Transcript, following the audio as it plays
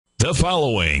The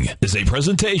following is a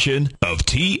presentation of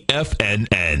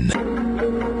TFNN.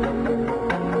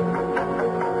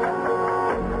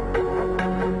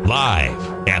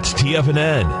 Live at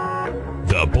TFNN,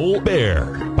 the Bull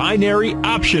Bear Binary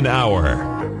Option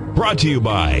Hour. Brought to you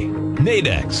by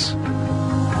Nadex.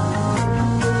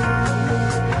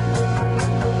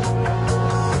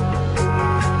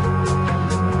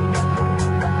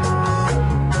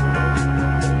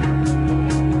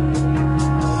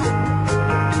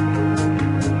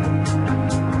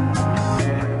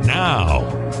 Now,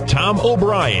 Tom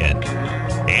O'Brien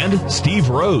and Steve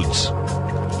Rhodes.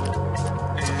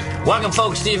 Welcome,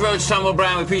 folks. Steve Rhodes, Tom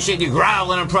O'Brien. We appreciate you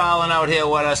growling and prowling out here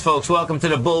with us, folks. Welcome to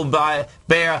the Bull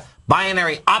Bear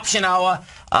Binary Option Hour,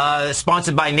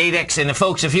 sponsored by Nadex. And,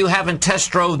 folks, if you haven't test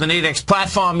drove the Nadex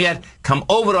platform yet, come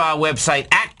over to our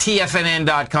website at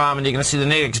TFNN.com, and you're going to see the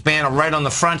Nadex banner right on the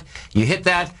front. You hit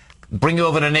that, bring you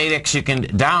over to Nadex. You can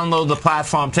download the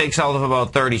platform. Takes all of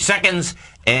about 30 seconds,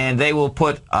 and they will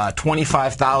put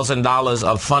 $25,000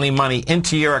 of funny money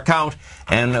into your account,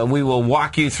 and we will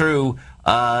walk you through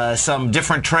some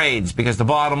different trades, because the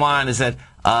bottom line is that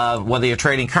whether you're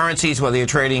trading currencies, whether you're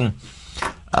trading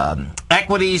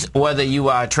equities, whether you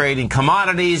are trading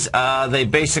commodities,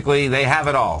 they have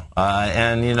it all.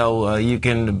 And you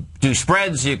can do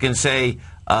spreads. You can say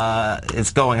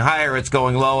it's going higher, it's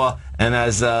going lower. And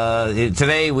as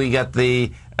today we got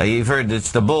you've heard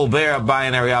it's the Bull Bear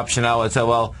Binary Option Hour.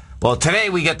 So well, today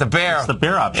we get the bear. It's the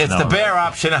bear option hour. It's the bear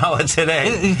option hour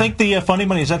today. You think the funny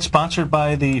money, is that sponsored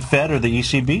by the Fed or the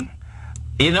ECB?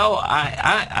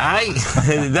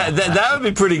 That would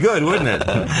be pretty good, wouldn't it?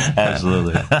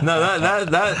 Absolutely. No,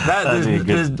 that'd be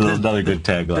another good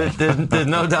tagline. There's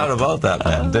no doubt about that,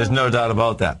 man. There's no doubt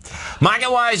about that.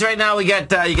 Market-wise, right now we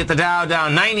get you get the Dow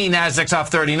down 90, Nasdaq's off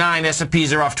 39,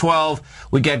 S&Ps are off 12.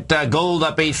 We get gold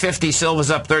up 850, silver's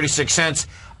up 36 cents.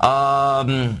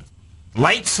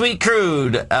 Light sweet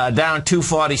crude down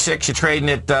 246. You're trading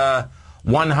at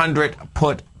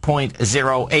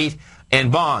 100.08. And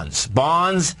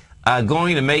bonds are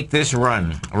going to make this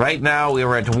run. Right now we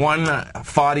are at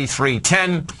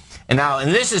 143.10, and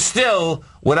this is still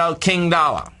without King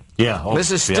Dollar. Yeah,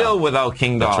 this is still without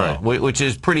King Dollar, right. Which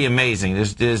is pretty amazing.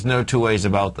 There's no two ways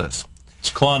about this. It's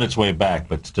clawing its way back,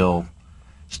 but still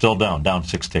down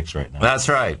 6 ticks right now. That's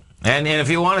right. And if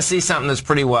you want to see something that's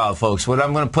pretty wild, folks, what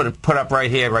I'm going to put up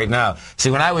right here, right now. See,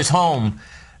 when I was home,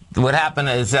 what happened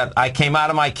is that I came out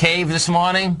of my cave this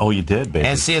morning. Oh, you did, baby.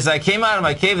 And see, as I came out of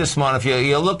my cave this morning, if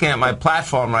you're looking at my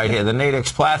platform right here, the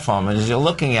Nadex platform, and as you're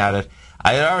looking at it,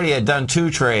 I already had done 2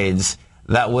 trades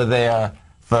that were there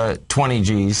for 20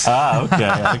 G's. Ah, okay.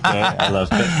 I love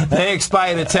it. They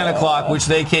expired at 10 o'clock, which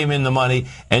they came in the money,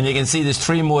 and you can see there's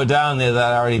 3 more down there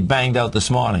that I already banged out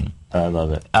this morning. I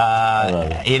love it. I'll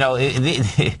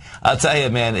tell you,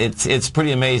 man, it's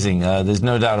pretty amazing. There's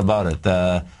no doubt about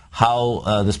it.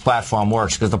 How this platform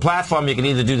works, because the platform, you can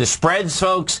either do the spreads,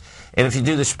 folks, and if you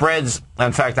do the spreads,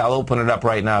 in fact, I'll open it up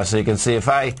right now so you can see if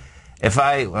I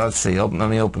let's see, let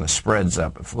me open the spreads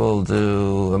up. If we'll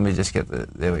do, let me just get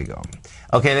there we go.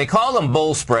 Okay, they call them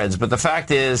bull spreads, but the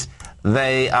fact is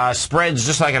they are spreads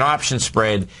just like an option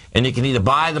spread, and you can either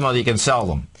buy them or you can sell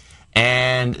them,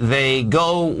 and they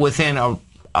go within a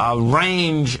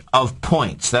range of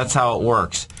points. That's how it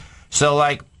works. So,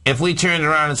 like, if we turned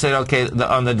around and said, okay,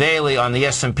 on the daily, on the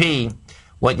S&P,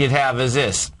 what you'd have is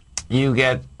this. You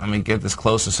get, let me get this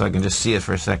closer so I can just see it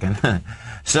for a second.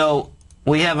 So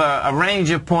we have a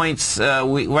range of points.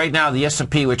 Right now, the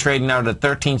S&P, we're trading out at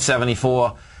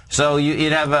 1374. So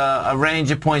you'd have a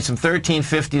range of points from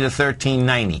 1350 to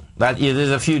 1390. There's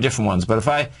a few different ones. But if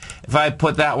I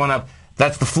put that one up,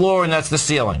 that's the floor and that's the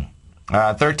ceiling.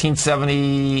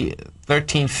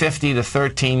 1350 to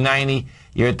 1390.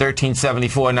 You're at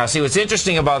 1374. Now, see, what's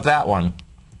interesting about that one,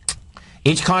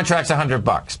 each contract's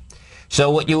 $100.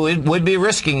 So what you would be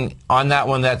risking on that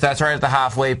one, that's right at the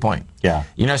halfway point. Yeah.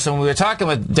 So when we were talking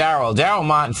with Darryl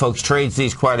Martin, folks, trades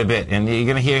these quite a bit, and you're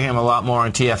going to hear him a lot more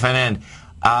on TFNN,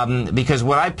 because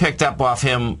what I picked up off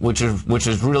him, which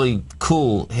is really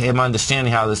cool, him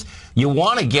understanding how this, you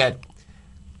want to get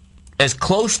as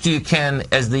close to you can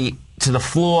to the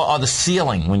floor or the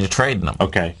ceiling when you're trading them.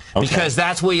 Okay. Because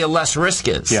that's where your less risk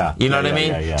is. Yeah. You know what I mean?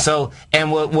 Yeah. So,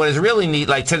 and what is really neat,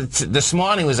 like this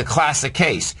morning was a classic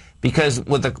case, because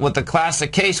what the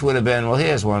classic case would have been, well,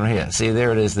 here's one here. See,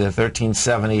 there it is, the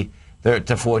 1370 to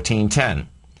 1410.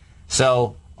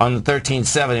 So on the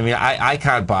 1370, I mean, I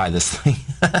can't buy this thing.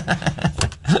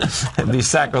 It'd be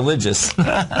sacrilegious.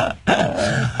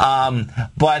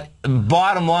 But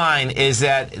bottom line is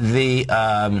that the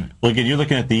look, you're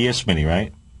looking at the ES Mini,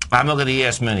 right? I'm looking at the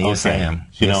ES Mini. Yes, I am.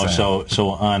 You Yes, know, I am. so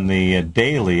on the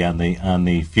daily, on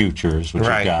the futures, which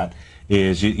Right. you got,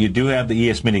 is you do have the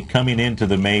ES Mini coming into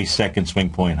the May 2nd swing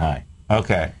point high.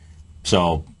 Okay.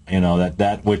 So, you know,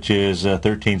 that which is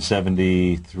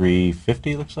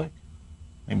 1373.50, looks like.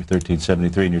 Maybe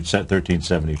 1373, and you're set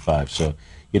 1375. So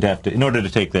you'd have to, in order to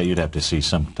take that, you'd have to see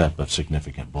some type of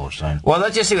significant bullish sign. Well,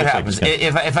 let's just see what Looks like happens.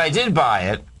 it's If I did buy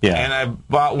it, Yeah. and I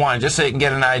bought one, just so you can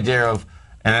get an idea of,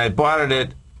 and I bought it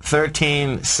at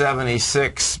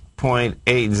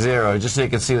 1376.80, just so you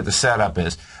can see what the setup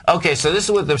is. Okay, so this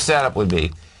is what the setup would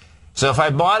be. So if I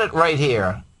bought it right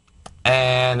here,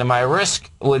 and my risk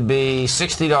would be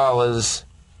 $60,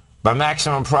 my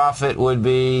maximum profit would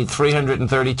be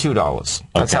 $332.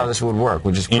 That's Okay. how this would work,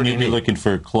 which is And pretty you'd be neat. looking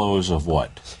for a close of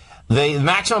what? The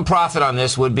maximum profit on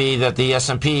this would be that the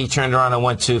S&P turned around and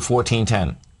went to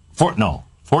 1410.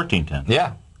 1410.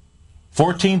 Yeah.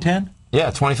 1410? Yeah,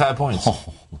 25 points.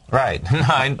 Right.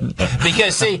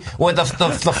 Because, see, with the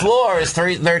floor is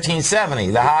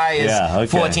 1370. The high is Yeah,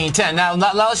 okay. 1410. Now,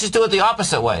 let's just do it the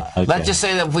opposite way. Okay. Let's just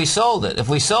say that if we sold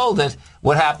it,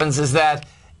 what happens is that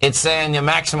it's saying your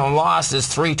maximum loss is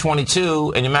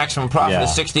 322 and your maximum profit is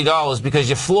 $60 because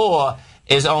your floor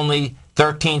is only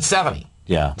 1370.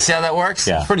 Yeah. See how that works?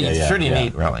 Yeah. It's pretty Yeah.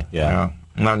 neat, really. Yeah.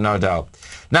 You know? No doubt.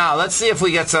 Now, let's see if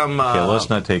we get some... Yeah, let's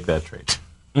not take that trade.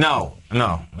 No.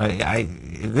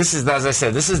 This is, as I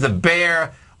said, this is the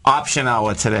bear option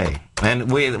hour today, and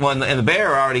the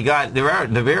bear already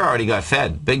got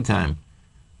fed big time.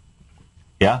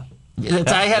 Yeah?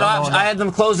 I had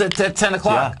them close at 10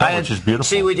 o'clock. Yeah, which is beautiful.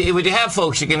 See, when you have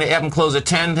folks, you can have them close at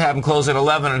 10, have them close at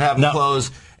 11, and have them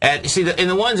close at. See, in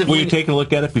the ones. Were you taking a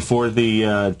look at it before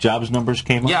the jobs numbers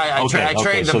came up? Yeah, I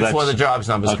traded them before the jobs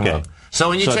numbers come up. So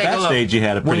when you take at a that look, stage, you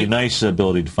had a pretty nice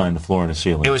ability to find the floor and the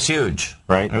ceiling. It was huge.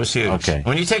 Right? It was huge. Okay.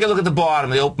 When you take a look at the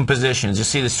bottom, the open positions, you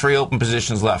see there's 3 open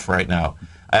positions left right now.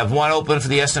 I have 1 open for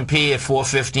the S&P at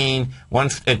 415,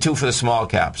 2 for the small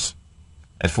caps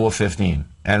at 415.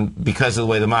 And because of the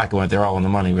way the market went, they're all in the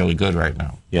money really good right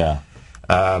now. Yeah.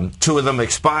 2 of them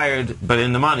expired, but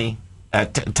in the money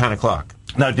at 10 o'clock.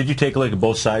 Now, did you take a look at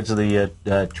both sides of the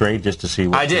trade just to see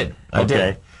what... I did. I Okay.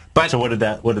 did. But so what did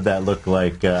that look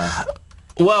like?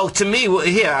 Well, to me,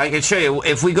 here I can show you.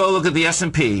 If we go look at the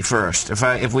S&P first,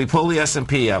 if we pull the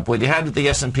S&P up, what you had with the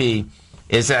S&P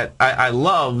is that I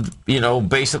loved,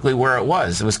 basically where it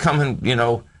was. It was coming, you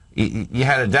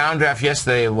had a downdraft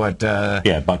yesterday of what?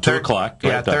 About 2 o'clock.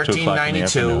 Yeah, Right,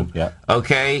 1392. Yeah.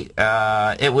 Okay,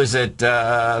 it was at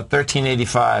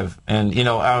 1385, and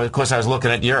of course I was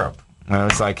looking at Europe. And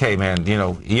it's like, hey man,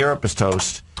 Europe is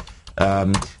toast.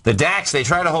 The DAX, they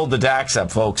try to hold the DAX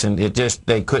up, folks, and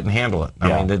they couldn't handle it.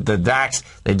 I mean, the DAX,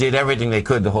 they did everything they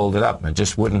could to hold it up, and it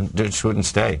just wouldn't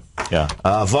stay. Yeah.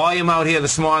 Volume out here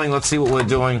this morning, let's see what we're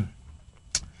doing.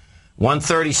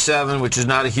 137, which is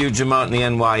not a huge amount in the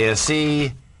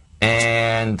NYSE,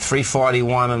 and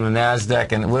 341 on the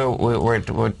NASDAQ, and well,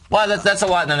 that's a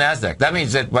lot in the NASDAQ. That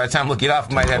means that by the time we look it off,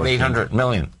 we might have 800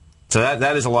 million. So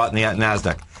that is a lot in the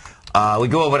NASDAQ. We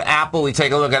go over to Apple, we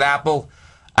take a look at Apple.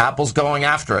 Apple's going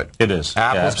after it. It is.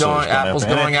 Apple's going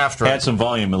after it. Had some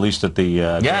volume, at least at the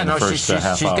first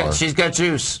half hour. She's got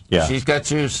juice. Yeah. She's got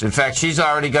juice. In fact, she's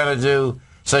already going to do...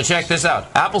 So check this out.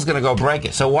 Apple's going to go break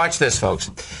it. So watch this,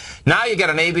 folks. Now you got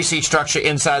an ABC structure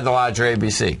inside the larger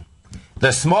ABC.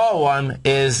 The small one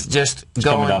is just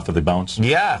coming off of the bounce?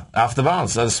 Yeah, off the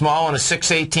bounce. So the small one is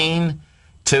 618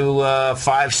 to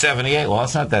 578. Well,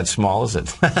 that's not that small, is it?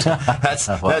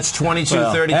 that's 22,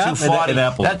 32, 40. In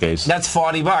Apple's case. That's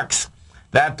 $40.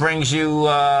 That brings you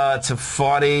to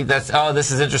 40.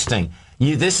 This is interesting.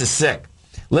 This is sick.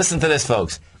 Listen to this,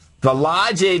 folks. The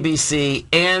large ABC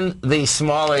and the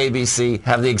small ABC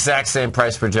have the exact same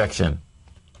price projection.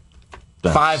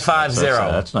 550.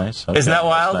 That's nice. Okay. Isn't that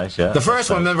wild? That's nice, yeah. The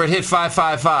first one, remember, it hit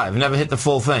 555. Never hit the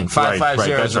full thing.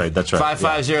 550. That's right.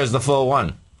 550 is the full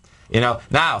one.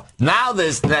 Now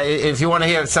there's, if you want to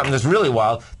hear something that's really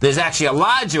wild, there's actually a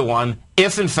larger one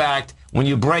if, in fact, when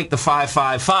you break the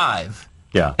 555,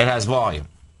 it has volume.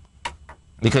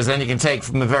 Because then you can take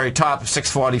from the very top,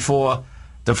 644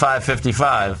 to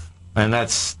 555, and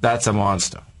that's a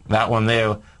monster. That one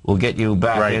there will get you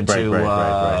back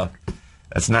into,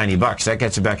 that's $90. That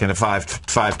gets you back into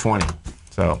 520.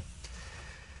 So...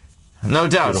 No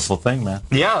doubt. Beautiful thing, man.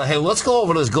 Yeah. Hey, let's go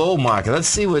over to this gold market. Let's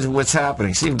see what's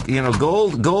happening. See,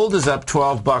 gold is up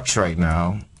 $12 right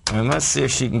now, and let's see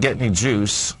if she can get any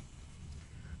juice.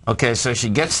 Okay, so she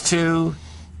gets to.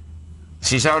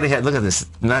 She's already had. Look at this.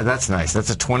 That's nice. That's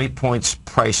a 20 points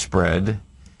price spread,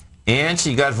 and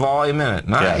she got volume in it.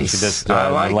 Nice. Yeah, she just I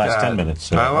like the last that. 10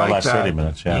 minutes. I like last that. 30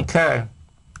 minutes. Yeah. Okay.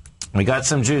 We got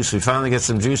some juice. We finally get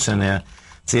some juice in there.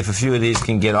 See if a few of these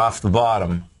can get off the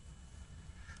bottom.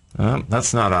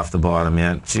 That's not off the bottom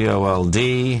yet.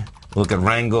 GOLD. Look at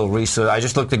Wrangle Research. I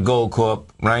just looked at Gold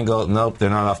Corp. Wrangle. Nope, they're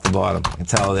not off the bottom. I can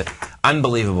tell that.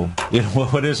 Unbelievable. You know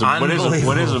what is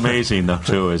amazing though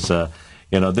too is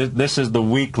this is the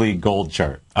weekly gold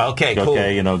chart. Okay, cool.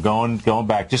 Okay, going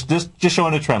back, just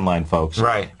showing a trend line, folks.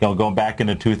 Right. Going back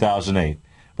into 2008.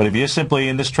 But if you're simply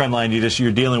in this trend line,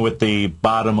 you're dealing with the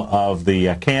bottom of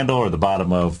the candle or the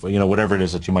bottom of whatever it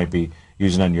is that you might be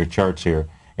using on your charts here.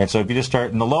 And so if you just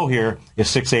start in the low here is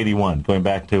 681, going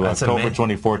back to October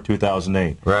 24,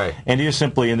 2008. Right. And you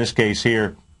simply, in this case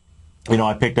here,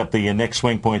 I picked up the next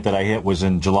swing point that I hit was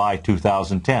in July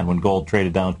 2010 when gold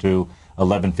traded down to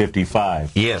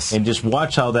 1155. Yes. And just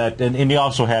watch how that, and you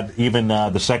also had even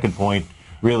the second point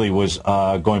really was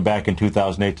going back in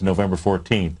 2008 to November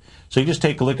 14th. So you just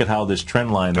take a look at how this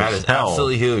trend line is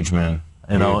absolutely huge, man.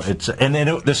 It's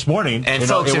this morning, and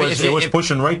folks, it was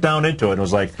pushing right down into it. It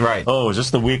was like, right. Oh, is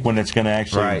this the week when it's going to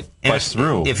actually bust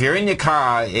through? If you're in your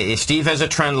car, Steve has a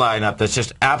trend line up that's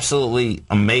just absolutely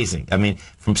amazing. I mean,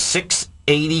 from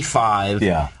 685,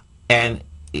 and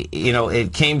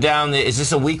it came down. Is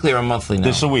this a weekly or a monthly now?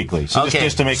 This is a weekly. So okay.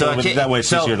 just to make it that way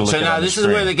it's easier to look at. So now this is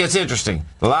where it gets interesting.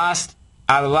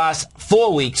 Out of the last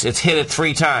 4 weeks, it's hit it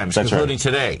 3 times, including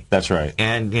today. That's right.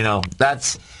 And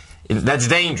that's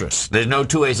dangerous. There's no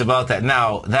two ways about that.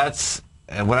 Now, that's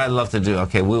what I'd love to do.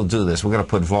 Okay, we'll do this. We're going to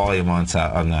put volume on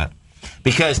that.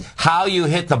 Because how you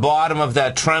hit the bottom of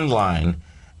that trend line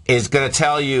is going to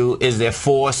tell you, is there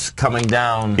force coming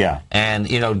down? Yeah. And,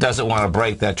 doesn't want to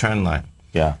break that trend line.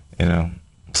 Yeah.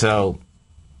 So,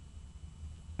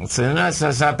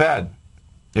 that's not bad.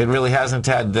 It really hasn't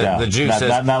had the juice.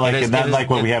 Not like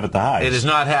what we have at the highs. It has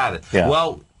not had it. Yeah.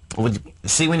 Well,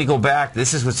 see, when you go back,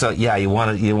 this is what's you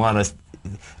want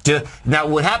to. Now,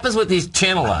 what happens with these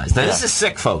channel lines? Now, this is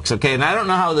sick, folks. Okay, and I don't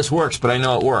know how this works, but I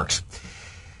know it works.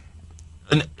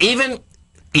 And even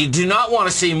you do not want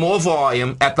to see more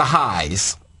volume at the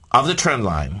highs of the trend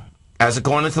line as it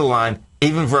going into the line,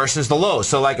 even versus the lows.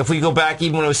 So, like if we go back,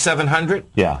 even when it was 700.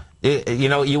 Yeah.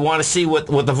 You want to see what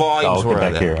the volumes were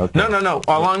back here. Okay. No,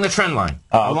 along the trend line.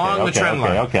 Along the trend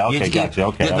line. Okay, gotcha.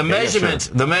 Okay. The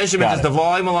measurement is the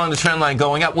volume along the trend line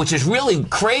going up, which is really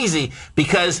crazy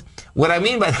because what I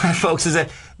mean by that, folks, is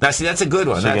that now see that's a good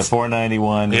one. So you got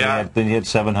 491. Yeah. Then you had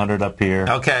 700 up here.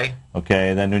 Okay.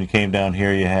 Okay. Then when you came down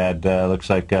here, you had looks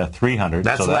like 300.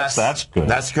 That's less. That's good.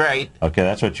 That's great. Okay,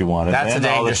 that's what you wanted. That's and a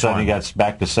dangerous one. All of a sudden you got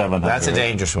back to 700. That's a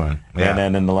dangerous one. Yeah. And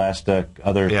then in the last then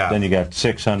you got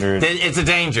 600. It's a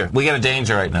danger. We got a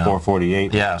danger right now.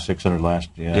 448. Yeah. 600 last.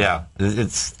 Yeah.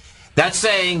 That's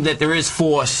saying that there is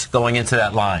force going into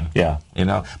that line. Yeah.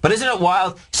 But isn't it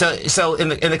wild? So in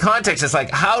the context, it's like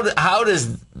how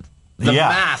does the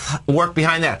math work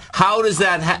behind that? How does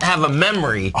that have a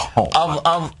memory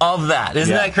of that?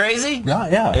 Isn't that crazy?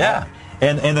 Yeah.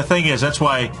 And the thing is, that's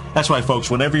why, folks,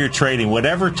 whenever you're trading,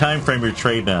 whatever time frame you're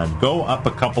trading on, go up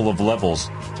a couple of levels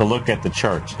to look at the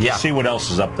charts. Yeah. See what else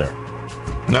is up there.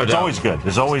 No doubt. It's always good.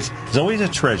 There's always a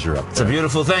treasure up there. It's a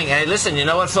beautiful thing. Hey, listen, you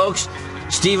know what, folks?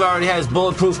 Steve already has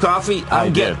bulletproof coffee.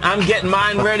 I'm getting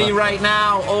mine ready right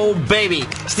now. Oh, baby.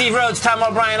 Steve Rhodes, Tom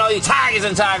O'Brien, all you tigers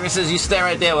and tigresses, you stay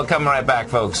right there. We're coming right back,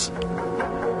 folks.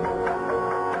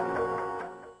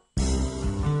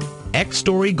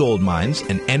 X-Story Gold Mines,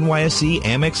 an NYSE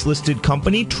Amex-listed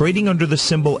company trading under the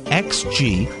symbol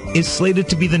XG, is slated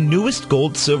to be the newest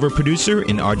gold-silver producer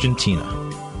in Argentina.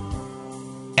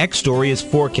 X-Story is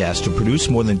forecast to produce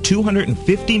more than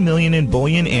 $250 million in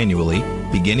bullion annually,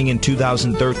 beginning in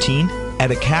 2013,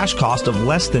 at a cash cost of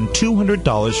less than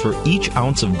 $200 for each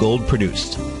ounce of gold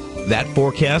produced. That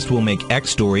forecast will make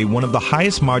X-Story one of the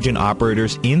highest margin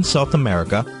operators in South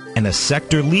America and a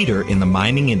sector leader in the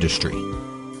mining industry.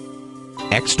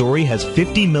 X-Story has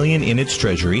 $50 million in its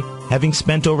treasury, having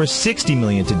spent over $60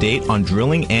 million to date on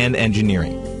drilling and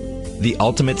engineering. The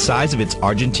ultimate size of its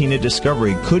Argentina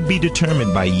discovery could be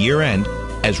determined by year-end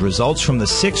as results from the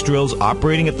 6 drills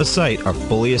operating at the site are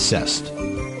fully assessed.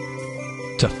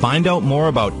 To find out more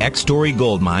about X-Story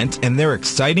Gold Mines and their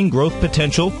exciting growth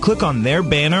potential, click on their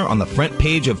banner on the front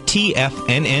page of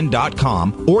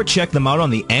TFNN.com or check them out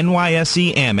on the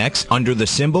NYSE Amex under the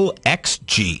symbol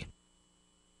XG.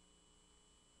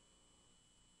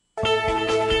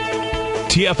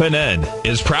 TFNN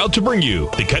is proud to bring you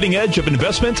the cutting edge of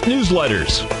investment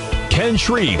newsletters. Ken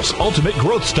Shreve's Ultimate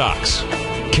Growth Stocks.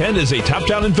 Ken is a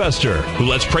top-down investor who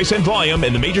lets price and volume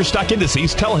in the major stock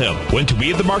indices tell him when to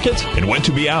be in the market and when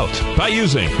to be out. By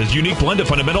using his unique blend of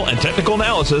fundamental and technical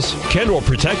analysis, Ken will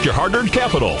protect your hard-earned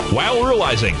capital while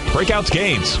realizing breakout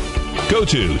gains. Go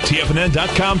to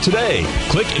TFNN.com today,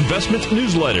 click Investment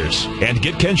Newsletters, and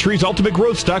get Ken Shreve's Ultimate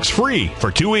Growth Stocks free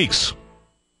for 2 weeks.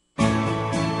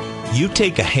 You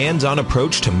take a hands-on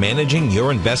approach to managing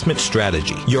your investment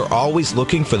strategy. You're always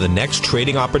looking for the next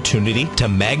trading opportunity to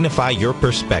magnify your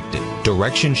perspective.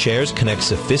 Direction Shares connects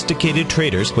sophisticated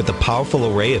traders with a powerful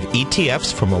array of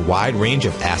ETFs from a wide range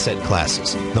of asset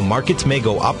classes. The markets may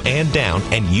go up and down,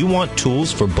 and you want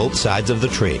tools for both sides of the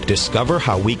trade. Discover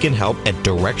how we can help at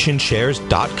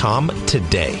DirectionShares.com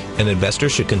today. An investor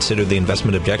should consider the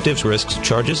investment objectives, risks,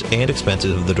 charges, and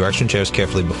expenses of the Direction Shares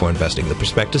carefully before investing. The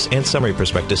prospectus and summary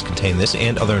prospectus contain this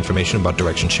and other information about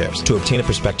Direction Shares. To obtain a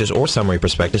prospectus or summary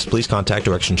prospectus, please contact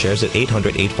Direction Shares at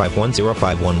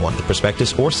 800-851-0511. The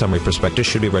prospectus or summary prospectus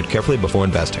should be read carefully before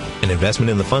investing. An investment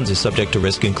in the funds is subject to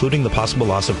risk, including the possible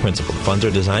loss of principal. The funds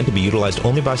are designed to be utilized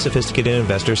only by sophisticated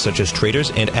investors such as traders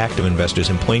and active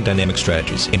investors employing dynamic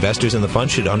strategies. Investors in the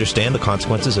fund should understand the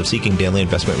consequences of seeking daily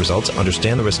investment results,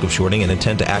 understand the risk of shorting, and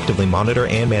intend to actively monitor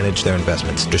and manage their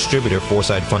investments. Distributor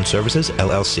Foreside Fund Services,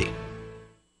 LLC.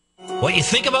 What you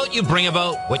think about, you bring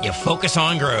about. What you focus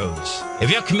on grows. If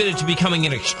you're committed to becoming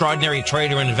an extraordinary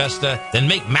trader and investor, then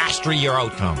make mastery your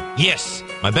outcome. Yes,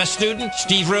 my best student,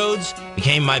 Steve Rhodes,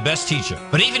 became my best teacher.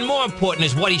 But even more important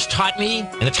is what he's taught me,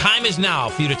 and the time is now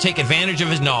for you to take advantage of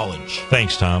his knowledge.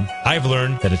 Thanks, Tom. I've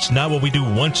learned that it's not what we do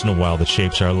once in a while that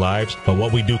shapes our lives, but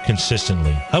what we do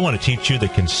consistently. I want to teach you the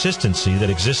consistency that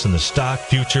exists in the stock,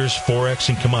 futures, forex,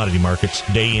 and commodity markets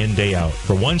day in, day out.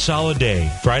 For one solid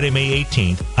day, Friday, May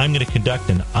 18th, I'm going to conduct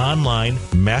an online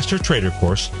master trader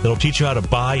course that'll teach you how to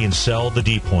buy and sell the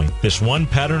D point. This one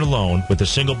pattern alone, with the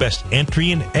single best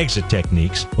entry and exit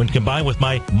techniques, when combined with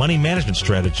my money management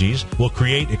strategies, will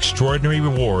create extraordinary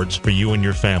rewards for you and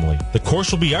your family. The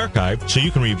course will be archived so you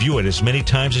can review it as many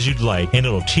times as you'd like, and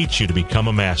it'll teach you to become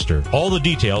a master. All the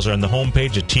details are on the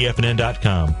homepage at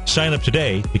TFNN.com. Sign up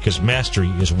today because mastery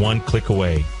is one click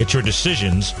away. It's your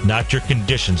decisions, not your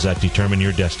conditions, that determine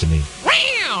your destiny.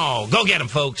 Wow! Go get him,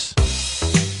 folks.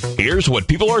 Here's what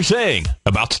people are saying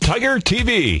about Tiger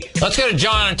TV. Let's go to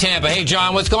John in Tampa. Hey,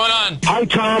 John, what's going on? Hi,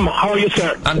 Tom. How are you,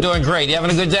 sir? I'm doing great. You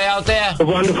having a good day out there? A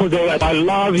wonderful day. I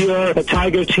love your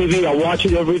Tiger TV. I watch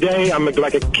it every day. I'm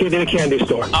like a kid in a candy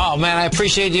store. Oh, man, I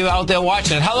appreciate you out there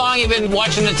watching it. How long have you been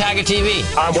watching the Tiger TV?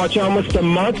 I'm watching almost a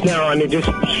month now, and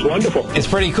it's wonderful. It's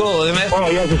pretty cool, isn't it? Oh,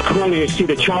 yes, it's cool. You see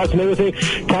the charts and everything.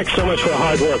 Thanks so much for the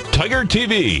hard work. Tiger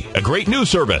TV, a great news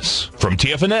service from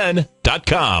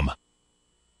TFNN.com.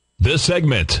 This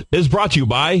segment is brought to you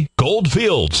by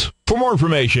Goldfields. For more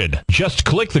information, just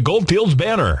click the Goldfields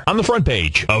banner on the front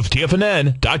page of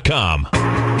TFNN.com.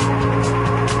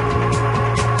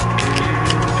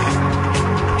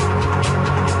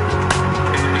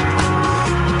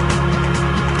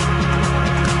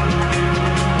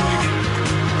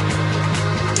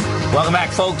 Welcome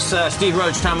back, folks. Steve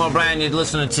Rhodes, Tom O'Brien. You're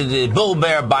listening to the Bull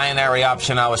Bear Binary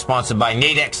Option Hour, sponsored by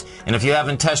Nadex. And if you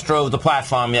haven't test drove the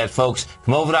platform yet, folks,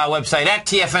 come over to our website at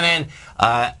TFNN.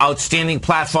 Outstanding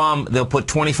platform. They'll put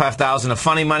 $25,000 of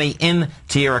funny money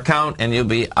into your account, and you'll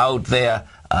be out there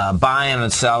buying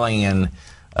and selling. And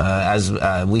as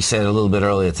we said a little bit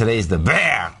earlier, today's the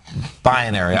Bear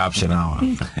Binary Option Hour.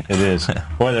 It is.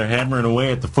 Boy, they're hammering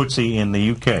away at the footsie in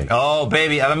the UK. Oh,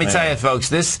 baby. Let me tell you, folks,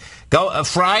 this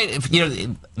Friday,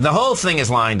 the whole thing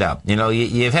is lined up.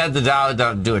 You've had the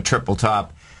dollar do a triple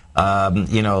top.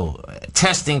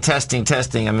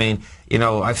 Testing. I mean,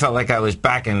 I felt like I was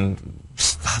back in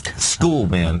school,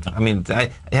 man. I mean,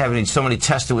 having so many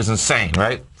tests, it was insane,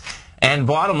 right? And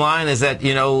bottom line is that,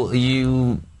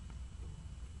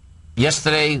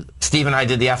 yesterday, Steve and I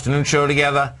did the afternoon show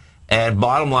together, and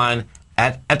bottom line,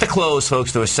 at the close,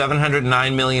 folks, there was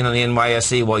 $709 million on the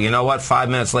NYSE. Well, you know what? 5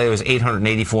 minutes later, it was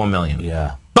 $884 million.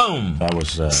 Yeah. Boom! That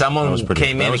was someone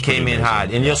came in and came in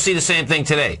hard, and you'll see the same thing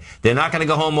today. They're not going to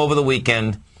go home over the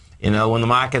weekend, when the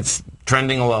market's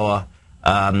trending lower,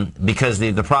 because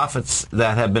the profits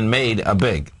that have been made are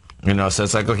big. So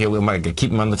it's like, okay, we might keep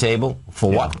them on the table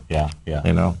for what? Yeah.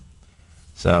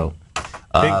 So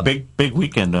big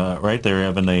weekend, right? They're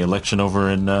having an election over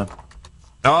in.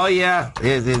 Oh yeah,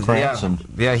 France.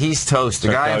 Yeah, he's toast. The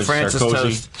guy in France is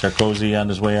toast. Sarkozy on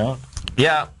his way out.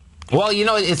 Yeah. Well,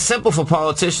 it's simple for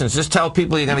politicians. Just tell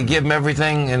people you're going to give them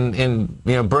everything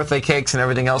and birthday cakes and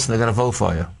everything else, and they're going to vote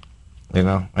for you.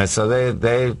 And so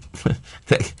they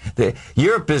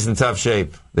Europe is in tough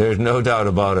shape. There's no doubt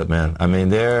about it, man. I mean,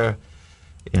 they're,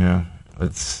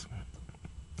 it's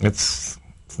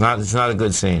not a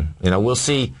good scene. We'll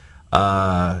see.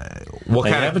 Because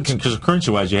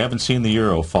currency-wise, you haven't seen the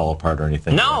euro fall apart or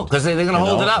anything. No, because they're going to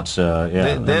hold it up.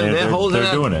 They're holding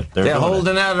it. They're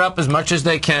holding it up as much as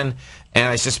they can. And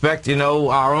I suspect,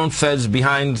 our own Fed's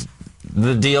behind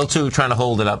the deal, too, trying to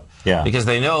hold it up. Yeah. Because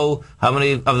they know how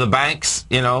many of the banks,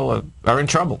 are in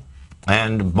trouble.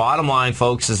 And bottom line,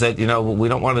 folks, is that, we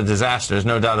don't want a disaster. There's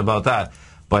no doubt about that.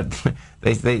 But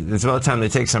it's about time they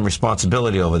take some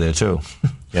responsibility over there, too.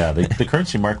 Yeah, the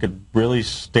currency market really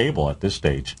stable at this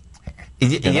stage.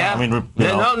 Yeah.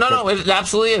 No, it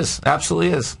absolutely is.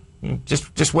 Absolutely is.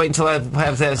 Just wait until I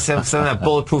have some of that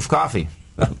bulletproof coffee.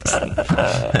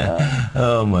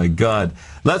 Oh, my God.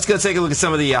 Let's go take a look at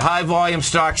some of the high-volume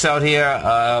stocks out here.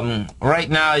 Right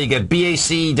now, you get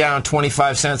BAC down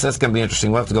 25 cents. That's going to be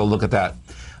interesting. We'll have to go look at that.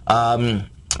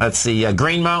 Let's see.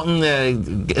 Green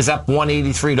Mountain is up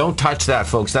 183. Don't touch that,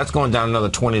 folks. That's going down another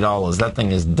 $20. That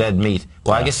thing is dead meat.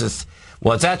 Well, I guess it's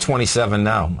at 27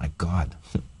 now. My God.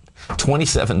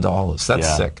 $27.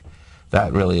 That's sick.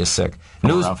 That really is sick.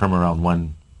 News from around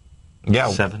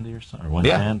 170 or something, or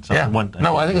 110. Yeah.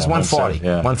 No, I think it's 140.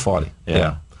 140.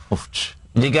 Yeah.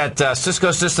 You got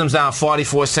Cisco Systems down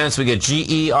 44 cents. We get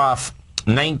GE off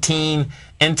 19.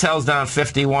 Intel's down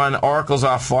 51. Oracle's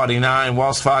off 49.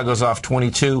 Wells Fargo's off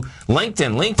 22.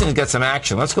 LinkedIn's got some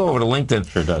action. Let's go over to LinkedIn.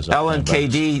 Sure does.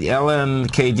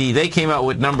 LNKD. They came out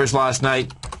with numbers last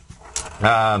night.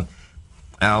 LNDK.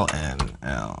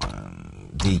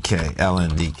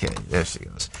 There she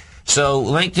goes. So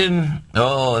LinkedIn,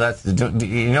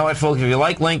 you know what, folks? If you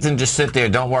like LinkedIn, just sit there.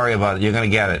 Don't worry about it. You're going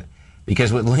to get it.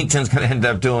 Because what LinkedIn's going to end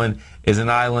up doing is an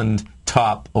island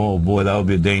top. Oh, boy, that would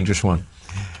be a dangerous one.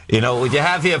 What you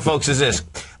have here, folks, is this.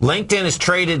 LinkedIn is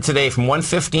traded today from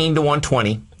 115 to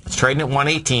 120. It's trading at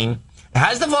 118. It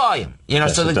has the volume.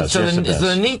 So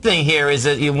the neat thing here is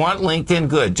that you want LinkedIn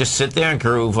good. Just sit there and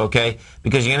groove, okay?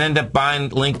 Because you're going to end up buying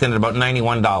LinkedIn at about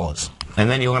 $91. And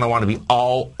then you're going to want to be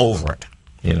all over it,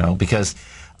 because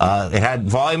it had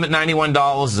volume at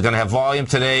 $91. It's going to have volume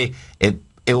today. It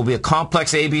will be a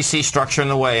complex ABC structure on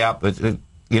the way up. It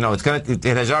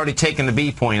has already taken the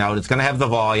B point out. It's going to have the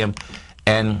volume.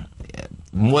 And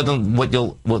more than what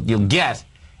you'll get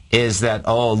is that,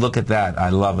 oh, look at that. I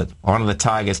love it. One of the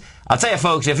Tigers. I'll tell you,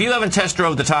 folks, if you haven't test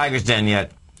drove the Tigers Den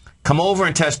yet, come over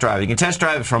and test drive it. You can test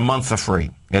drive it for a month for free.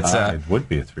 It would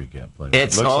be a 3-gap play.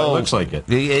 It looks like it.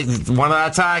 One of our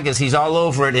Tigers, he's all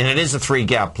over it, and it is a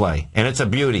 3-gap play, and it's a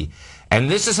beauty. And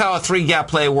this is how a 3-gap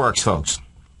play works, folks.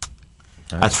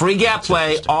 A 3-gap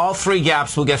play, all 3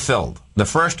 gaps will get filled. The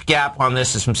first gap on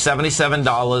this is from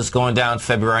 $77 going down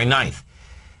February 9th.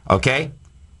 Okay?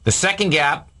 The second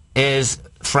gap is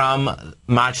from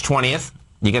March 20th.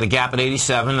 You get a gap at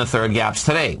 87. The third gap's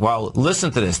today. Well,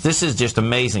 listen to this. This is just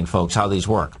amazing, folks, how these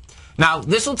work. Now,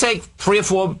 this will take 3 or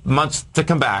 4 months to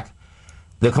come back.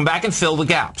 They'll come back and fill the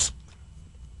gaps.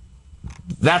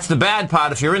 That's the bad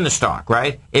part if you're in the stock,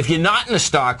 right? If you're not in the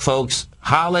stock, folks,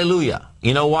 hallelujah.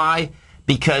 You know why?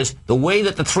 Because the way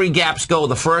that the 3 gaps go,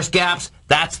 the first gaps,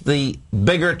 that's the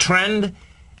bigger trend.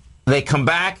 They come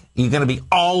back, you're going to be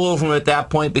all over them at that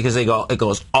point because it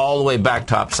goes all the way back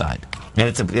topside. And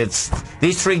it's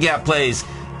these 3-gap plays.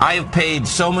 I have paid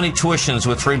so many tuitions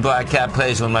with 3 black cap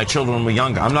plays when my children were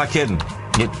younger. I'm not kidding.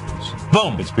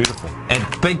 Boom. It's beautiful. And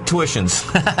big tuitions.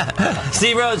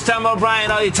 Steve Rhodes, Tom O'Brien,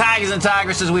 all you Tigers and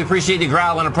Tigresses, we appreciate you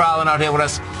growling and prowling out here with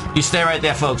us. You stay right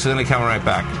there, folks. We're going to come right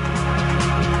back.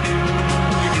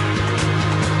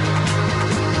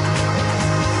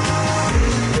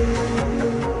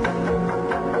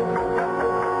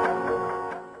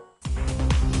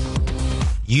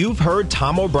 You've heard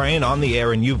Tom O'Brien on the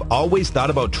air, and you've always thought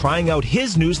about trying out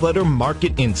his newsletter,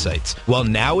 Market Insights. Well,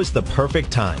 now is the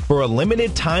perfect time. For a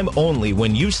limited time only,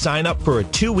 when you sign up for a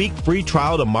 2-week free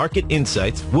trial to Market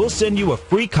Insights, we'll send you a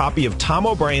free copy of Tom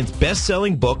O'Brien's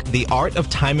best-selling book, The Art of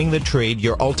Timing the Trade,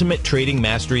 Your Ultimate Trading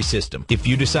Mastery System. If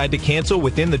you decide to cancel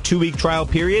within the 2-week trial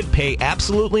period, pay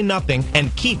absolutely nothing,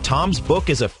 and keep Tom's book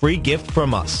as a free gift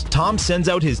from us. Tom sends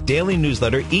out his daily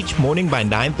newsletter each morning by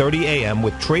 9:30 a.m.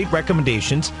 with trade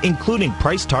recommendations, including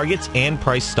price targets and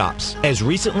price stops. As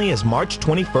recently as March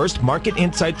 21st, Market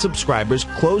Insights subscribers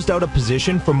closed out a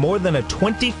position for more than a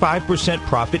 25%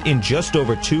 profit in just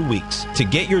over 2 weeks. To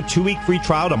get your 2-week free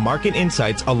trial to Market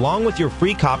Insights, along with your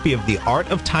free copy of The Art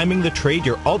of Timing the Trade,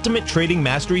 Your Ultimate Trading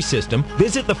Mastery System,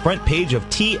 visit the front page of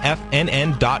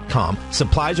TFNN.com.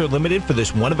 Supplies are limited for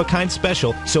this one-of-a-kind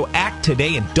special, so act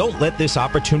today and don't let this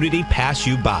opportunity pass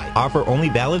you by. Offer only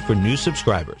valid for new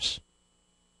subscribers.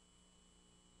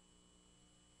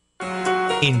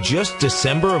 In just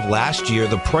December of last year,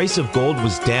 the price of gold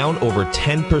was down over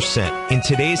 10%. In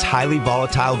today's highly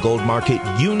volatile gold market,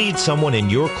 you need someone in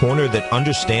your corner that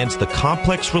understands the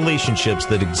complex relationships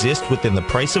that exist within the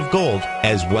price of gold,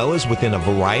 as well as within a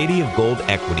variety of gold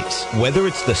equities. Whether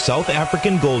it's the South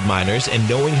African gold miners and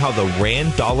knowing how the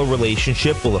rand-dollar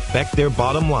relationship will affect their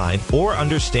bottom line, or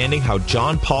understanding how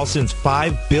John Paulson's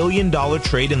 $5 billion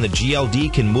trade in the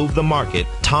GLD can move the market,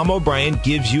 Tom O'Brien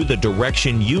gives you the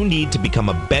direction you need to become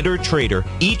a better trader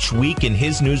each week in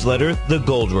his newsletter, The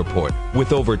Gold Report.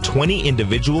 With over 20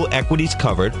 individual equities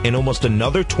covered and almost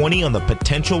another 20 on the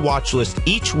potential watch list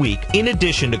each week, in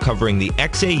addition to covering the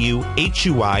XAU,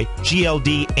 HUI,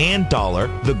 GLD, and dollar,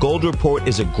 The Gold Report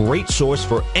is a great source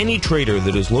for any trader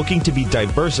that is looking to be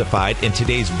diversified in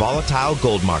today's volatile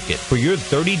gold market. For your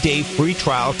 30-day free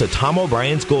trial to Tom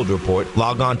O'Brien's Gold Report,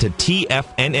 log on to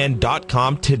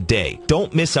TFNN.com today.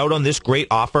 Don't miss out on this great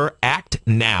offer. Act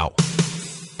now.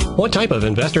 What type of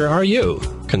investor are you?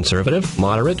 Conservative,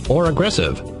 moderate, or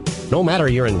aggressive? No matter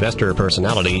your investor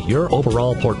personality, your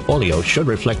overall portfolio should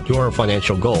reflect your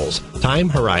financial goals, time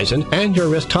horizon, and your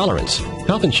risk tolerance.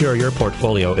 Help ensure your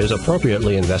portfolio is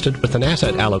appropriately invested with an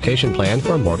asset allocation plan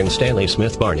from Morgan Stanley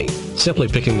Smith Barney. Simply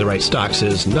picking the right stocks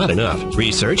is not enough.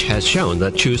 Research has shown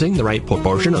that choosing the right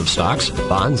proportion of stocks,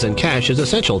 bonds, and cash is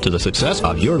essential to the success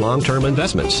of your long-term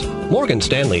investments. Morgan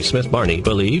Stanley Smith Barney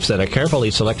believes that a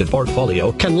carefully selected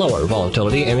portfolio can lower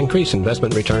volatility and increase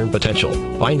investment return potential.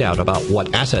 Find out about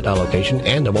what asset allocation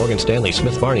and a Morgan Stanley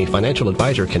Smith Barney financial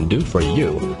advisor can do for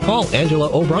you. Call Angela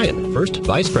O'Brien, First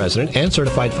Vice President and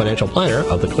Certified Financial Planner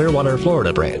of the Clearwater,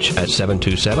 Florida branch at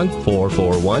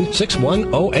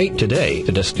 727-441-6108 today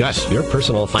to discuss your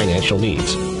personal financial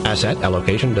needs. Asset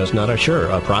allocation does not assure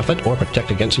a profit or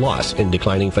protect against loss in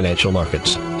declining financial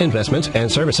markets. Investments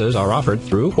and services are offered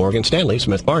through Morgan Stanley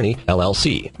Smith Barney,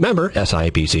 LLC. Member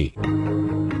SIPC.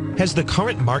 Has the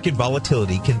current market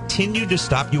volatility continued to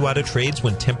stop you out of trades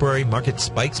when temporary market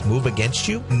spikes move against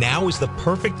you? Now is the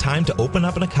perfect time to open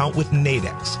up an account with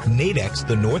Nadex. Nadex,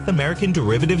 the North American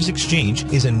Derivatives Exchange,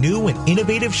 is a new and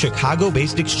innovative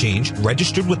Chicago-based exchange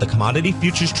registered with the Commodity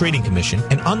Futures Trading Commission,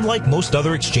 and unlike most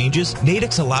other exchanges,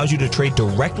 Nadex allows you to trade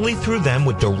directly through them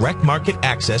with direct market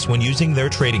access when using their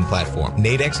trading platform.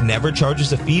 Nadex never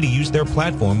charges a fee to use their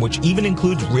platform, which even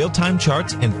includes real-time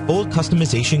charts and full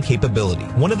customization capability.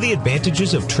 One of the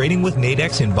advantages of trading with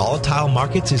Nadex in volatile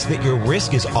markets is that your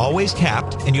risk is always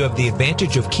capped, and you have the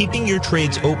advantage of keeping your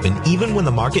trades open even when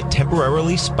the market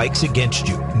temporarily spikes against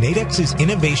you. Nadex's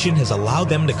innovation has allowed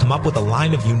them to come up with a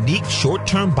line of unique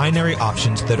short-term binary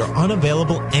options that are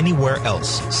unavailable anywhere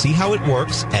else. See how it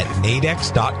works at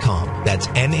nadex.com. That's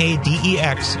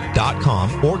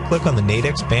NADEX.com, or click on the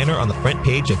Nadex banner on the front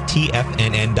page of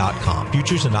TFNN.com.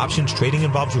 Futures and options trading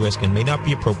involves risk and may not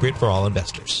be appropriate for all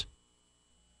investors.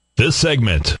 This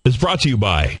segment is brought to you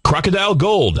by Crocodile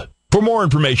Gold. For more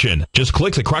information, just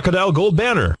click the Crocodile Gold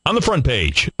banner on the front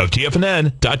page of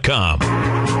TFNN.com.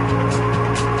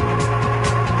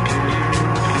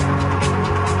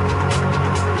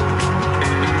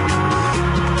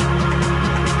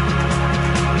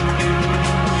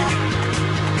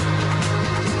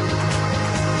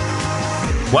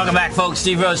 Welcome back, folks.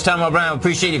 Steve Rhodes, Tom O'Brien.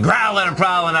 Appreciate you growling and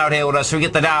prowling out here with us. We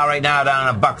get the Dow right now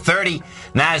down at $130.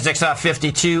 Nasdaq's off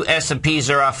 52. S&Ps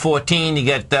are off 14. You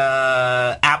get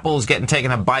Apple's getting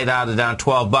taken a bite out of down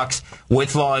 $12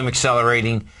 with volume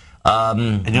accelerating.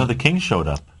 And you know, the King showed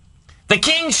up. The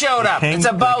King showed up. It's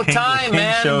about time,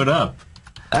 man. The King showed up.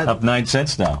 Up 9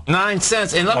 cents now. 9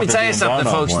 cents. And let me tell you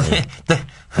something, folks.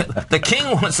 The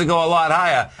King wants to go a lot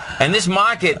higher. And this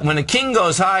market, when the King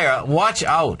goes higher, watch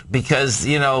out. Because,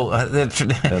 you know,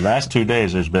 the last 2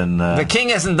 days there's been... the King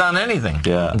hasn't done anything.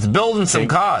 Yeah. It's building some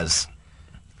cars.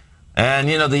 And,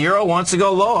 you know, the euro wants to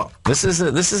go lower. This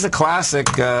is a classic,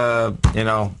 you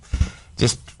know,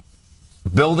 just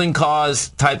building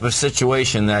cars type of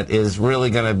situation that is really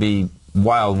going to be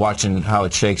wild watching how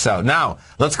it shakes out. Now,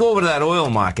 let's go over to that oil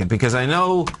market, because I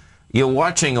know you're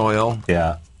watching oil.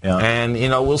 Yeah. Yeah. And, you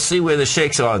know, we'll see where the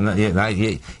shakes are.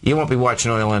 You won't be watching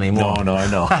oil anymore. No, I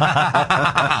know.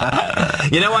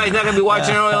 You know why he's not going to be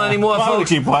watching oil anymore, folks?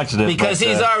 folks? Keep watching it. Because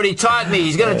he's already taught me.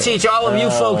 He's going to teach all of you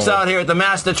folks out here at the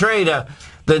Master Trader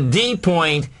the D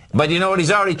point. But you know what? He's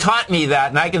already taught me that,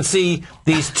 and I can see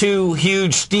these two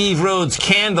huge Steve Rhodes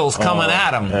candles coming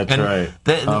at him. That's and right.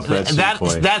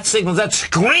 That signals, that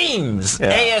screams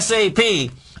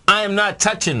ASAP. I am not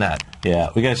touching that. Yeah,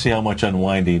 we got to see how much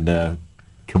unwinding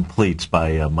completes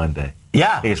by Monday.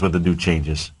 Yeah. I guess with the new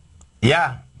changes.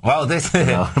 Yeah. Well, this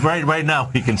right now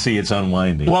we can see it's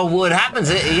unwinding. Well, what happens?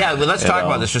 Let's talk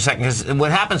about this for a second. Because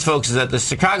what happens, folks, is that the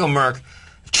Chicago Merc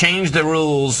changed the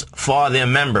rules for their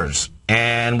members.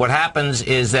 And what happens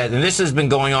is that, and this has been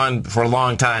going on for a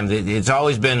long time, it's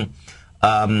always been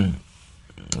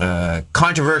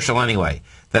controversial anyway,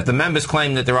 that the members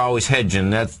claim that they're always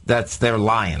hedging. They're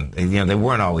lying. They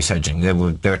weren't always hedging. They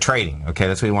were trading. Okay,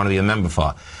 that's what you want to be a member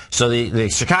for. So the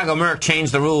Chicago Merc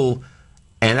changed the rule,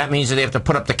 and that means that they have to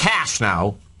put up the cash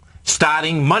now,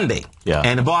 starting Monday. Yeah.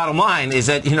 And the bottom line is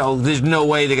that there's no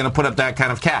way they're going to put up that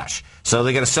kind of cash. So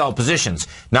they're going to sell positions.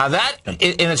 Now and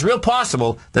it's real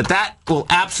possible that will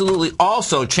absolutely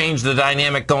also change the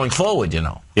dynamic going forward.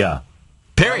 Yeah.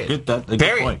 Period. Good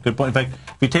Period. point. Good point. In fact,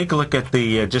 if you take a look at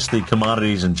just the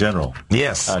commodities in general,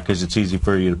 yes, because it's easy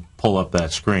for you to pull up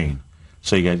that screen.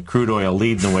 So you got crude oil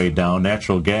leading the way down,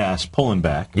 natural gas pulling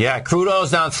back. Yeah, crude oil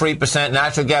is down 3%,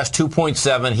 natural gas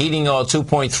 2.7, heating oil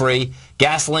 2.3,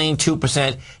 gasoline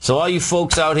 2%. So all you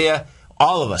folks out here,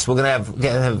 all of us, we're going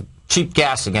to have cheap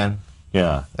gas again.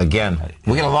 Yeah. Again.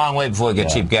 We got a long way before we get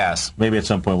cheap gas. Maybe at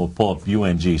some point we'll pull up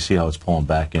UNG, see how it's pulling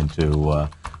back into,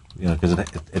 because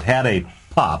it had a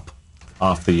pop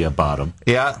off the bottom.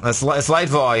 Yeah, it's light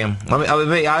volume. Why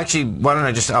don't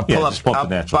I just pull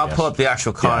up the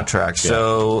actual contract. Yeah.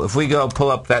 So if we go pull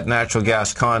up that natural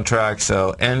gas contract,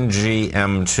 so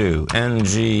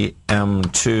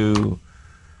NGM2.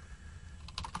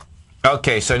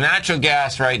 Okay, so natural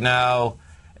gas right now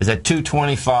is at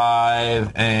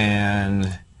 225,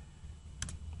 and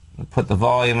put the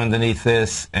volume underneath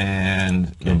this,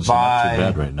 and buy. It's not too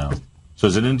bad right now. So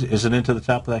is it into the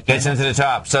top of that candle? It's into the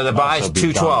top. So the buy is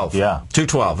 212. Yeah.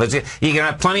 212. You're going to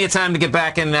have plenty of time to get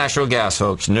back in natural gas,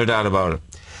 folks. No doubt about it.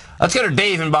 Let's go to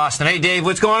Dave in Boston. Hey, Dave,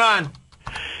 what's going on?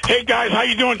 Hey, guys, how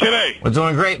you doing today? We're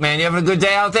doing great, man. You having a good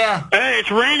day out there? Hey,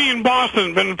 it's rainy in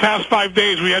Boston. Been the past 5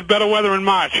 days. We had better weather in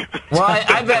March. Well,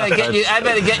 I better get you. I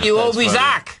better get you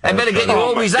Obi-Zak. I better get you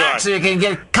Obi-Zak so you can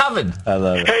get covered. I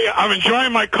love it. Hey, I'm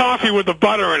enjoying my coffee with the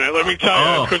butter in it. Let me tell you,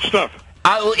 that's good stuff.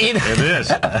 I will eat it. It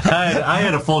is. I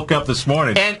had a full cup this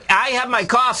morning. And I have my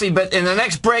coffee, but in the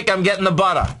next break, I'm getting the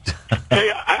butter.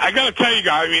 Hey, I got to tell you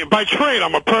guys, by trade,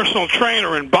 I'm a personal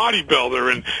trainer and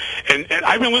bodybuilder, and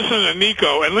I've been listening to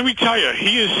Nico, and let me tell you,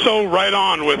 he is so right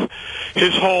on with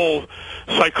his whole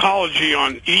psychology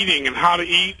on eating and how to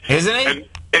eat. Isn't he?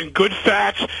 And good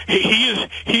fats. He is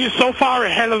so far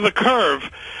ahead of the curve.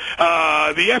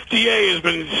 The FDA has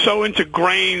been so into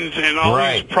grains and all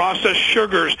these processed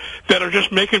sugars that are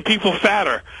just making people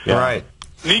fatter. Yeah. Right.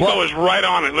 Nico is right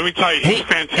on it. Let me tell you, he's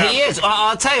fantastic. He is.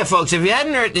 I'll tell you, folks, if you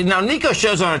hadn't heard, now Nico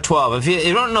shows on at 12. If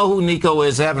you don't know who Nico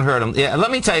is, haven't heard him,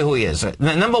 let me tell you who he is.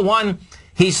 Number one,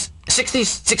 he's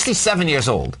 67 years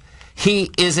old.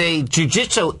 He is a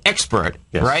jiu-jitsu expert,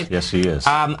 right? Yes, he is.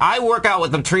 I work out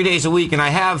with him 3 days a week, and I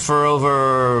have for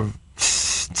over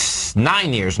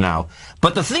 9 years now.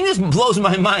 But the thing that blows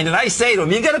my mind, and I say to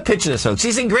him, you got to picture this, folks.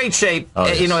 He's in great shape,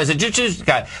 as a jiu-jitsu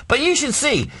guy. But you should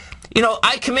see,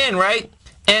 I come in, right?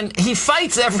 And he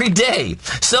fights every day.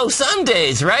 So some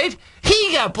days, right,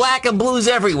 he got black and blues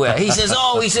everywhere. He says,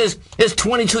 this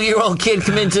 22-year-old kid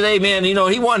come in today, man,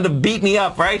 he wanted to beat me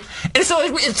up, right? And so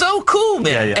it's so cool,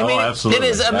 man. Yeah. Absolutely. It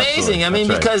is amazing.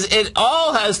 Absolutely. Because it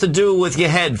all has to do with your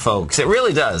head, folks. It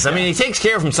really does. Yeah. He takes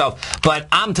care of himself. But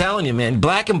I'm telling you, man,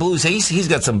 black and blues, he's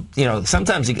got some,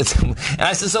 sometimes he gets some. And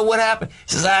I said, so what happened?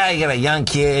 He says, I got a young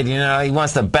kid, he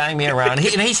wants to bang me around.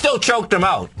 And he still choked him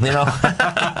out, No,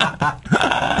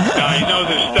 he knows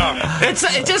his stuff. It's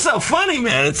just so funny,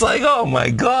 man. It's like, oh my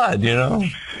God,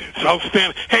 It's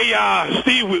outstanding. Hey,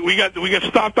 Steve, we got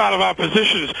stopped out of our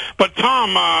positions, but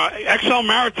Tom, XL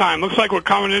Maritime looks like we're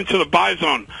coming into the buy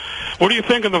zone. What do you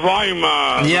think of the volume?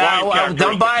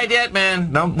 Don't buy it yet,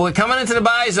 man. No, we're coming into the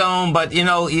buy zone, but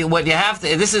what you have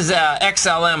to. This is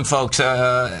XLM, folks.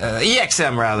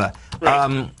 EXM rather.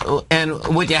 Right.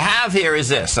 And what you have here is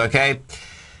this, okay?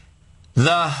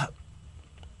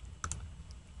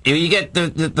 You get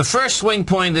the first swing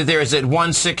point that there is at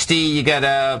 160. You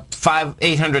got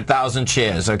 800,000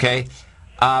 shares. Okay.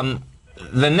 The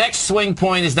next swing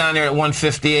point is down there at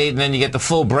 158, and then you get the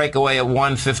full breakaway at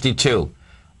 152.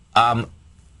 I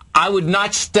would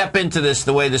not step into this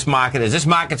the way this market is. This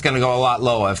market's going to go a lot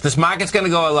lower. If this market's going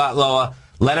to go a lot lower,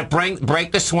 let it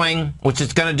break the swing, which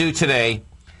it's going to do today,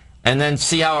 and then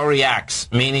see how it reacts.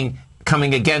 Meaning,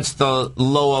 coming against the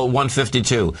lower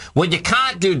 152. What you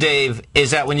can't do, Dave,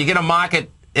 is that when you get a market,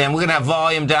 and we're going to have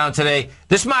volume down today,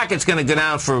 this market's going to go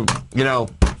down for,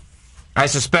 I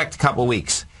suspect a couple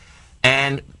weeks.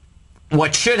 And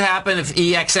what should happen if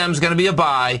EXM is going to be a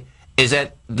buy is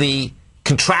that the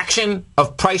contraction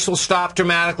of price will stop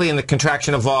dramatically and the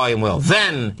contraction of volume will.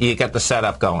 Then you get the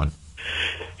setup going.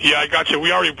 Yeah, I got you.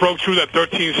 We already broke through that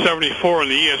 1374 in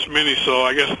the ES Mini, so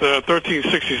I guess the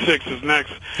 1366 is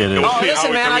next. Oh,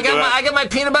 listen, man, I got my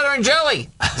peanut butter and jelly.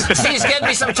 Steve's getting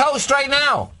me some toast right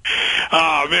now.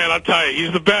 Oh, man, I'll tell you,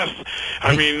 he's the best.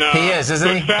 I mean, he is,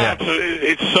 isn't he? Fats,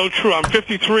 it's so true. I'm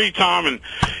 53, Tom, and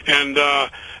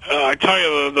I tell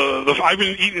you, I've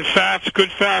been eating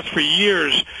good fats for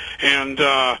years, and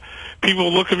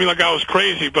people looked at me like I was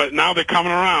crazy, but now they're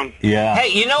coming around. Yeah. Hey,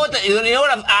 you know what?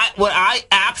 What I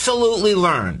absolutely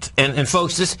learned, and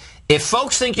folks, if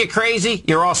folks think you're crazy,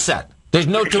 you're all set. There's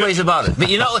no two ways about it. But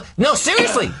no,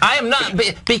 seriously, I am not,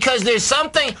 because there's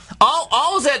something.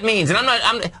 All that means,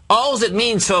 and all that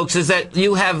means, folks, is that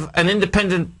you have an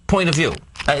independent point of view.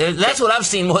 That's what I've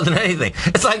seen more than anything.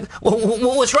 It's like,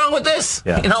 what's wrong with this?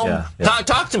 Yeah,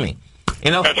 Talk to me.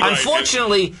 That's right.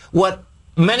 Unfortunately, what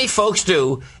many folks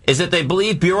do is that they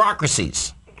believe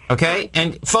bureaucracies, okay?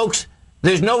 And folks,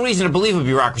 there's no reason to believe a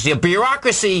bureaucracy. A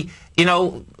bureaucracy,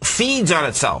 feeds on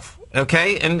itself,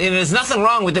 okay? And there's nothing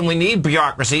wrong with them. We need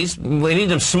bureaucracies. We need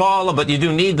them smaller, but you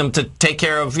do need them to take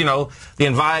care of, the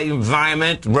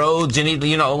environment, roads, you need,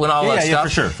 and all that stuff. Yeah, for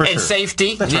sure. And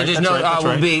safety. That's right.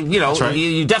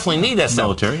 You definitely need that stuff.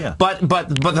 Military, yeah. But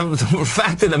the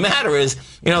fact of the matter is,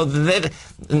 that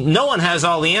no one has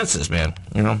all the answers, man,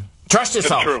 Trust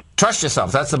yourself. That's true. Trust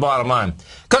yourself. That's the bottom line.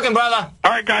 Cooking, brother.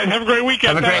 All right, guys. Have a great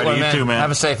weekend. Have a great one, You man. too, man.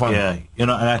 Have a safe one. Yeah.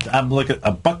 And I'm looking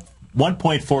at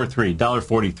 $1.43,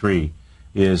 $1.43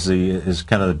 is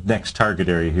kind of the next target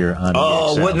area here on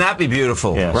Oh, EXL. wouldn't that be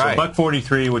beautiful? Yeah. Right. So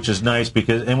 $1.43, which is nice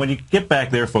and when you get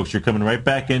back there, folks, you're coming right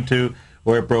back into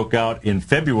where it broke out in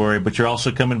February, but you're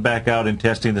also coming back out and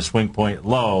testing the swing point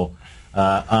low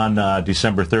on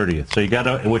December 30th. So you got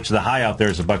to, which the high out there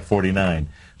is $1.49.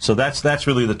 So that's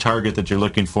really the target that you're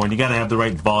looking for, and you got to have the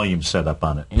right volume set up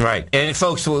on it. Right. And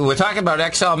folks, we're talking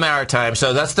about XL Maritime,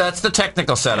 so that's the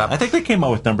technical setup. I think they came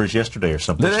out with numbers yesterday or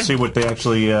something to see what they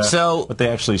actually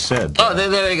said. Oh,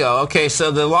 there you go. Okay, so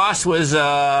the loss was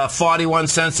 41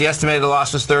 cents. The estimated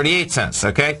loss was 38 cents.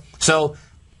 Okay, so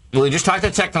we just talked the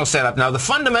technical setup. Now the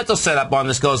fundamental setup on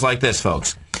this goes like this,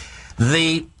 folks.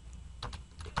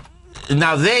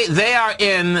 Now they are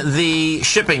in the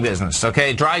shipping business.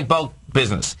 Okay, dry bulk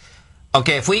business.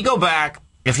 Okay, if we go back,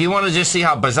 if you want to just see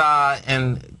how bizarre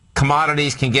and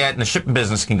commodities can get and the shipping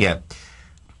business can get,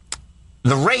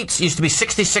 the rates used to be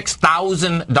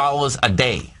 $66,000 a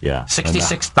day. Yeah.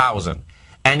 $66,000.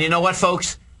 And you know what,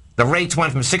 folks? The rates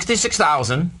went from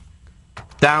 $66,000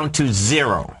 down to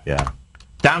zero. Yeah.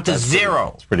 Down to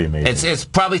zero. It's pretty amazing. It's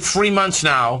probably 3 months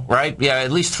now, right? Yeah,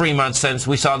 at least 3 months since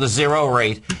we saw the zero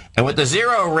rate. And what the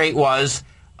zero rate was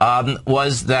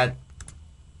that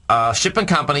shipping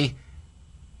company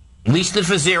leased it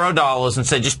for $0 and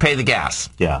said, just pay the gas.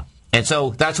 Yeah. And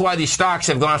so that's why these stocks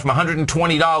have gone from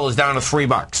 $120 down to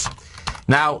 $3.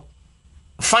 Now,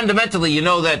 fundamentally, you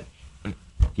know that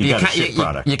you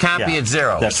can't be at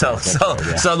zero. So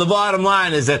the bottom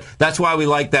line is that's why we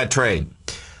like that trade.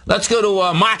 Let's go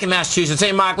to Mark in Massachusetts.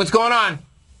 Hey, Mark, what's going on?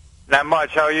 Not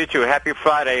much. How are you two? Happy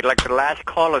Friday. Like the last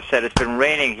caller said, it's been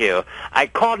raining here. I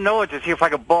called Noah to see if I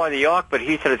could borrow the York, but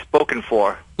he said it's spoken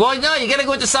for. Well, no, you got to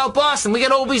go into South Boston. We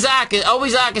got Obi Zach. Obi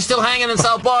Zach is still hanging in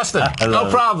South Boston. No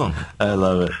problem. I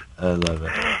love it.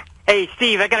 Hey,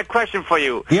 Steve, I got a question for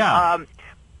you. Yeah.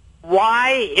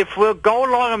 Why, if we'll go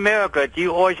along America, do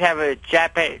you always have a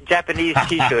Japanese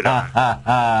T-shirt on?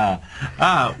 Well,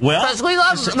 because we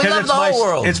love the whole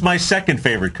world. It's my second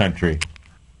favorite country.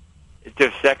 It's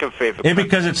your second favorite. And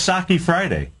because it's Sake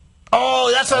Friday. Oh,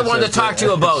 that's what I wanted to talk to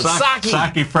you about.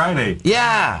 Sake Friday.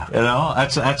 Yeah.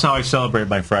 That's how I celebrate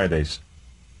my Fridays.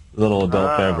 Little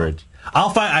adult beverage.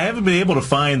 I haven't been able to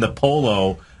find the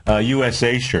Polo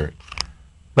USA shirt.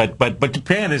 But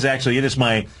Japan is actually it is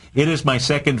my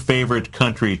second favorite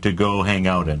country to go hang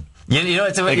out in.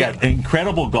 They got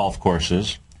incredible golf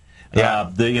courses.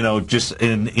 Yeah. Just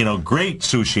great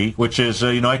sushi, which is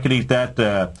I could eat that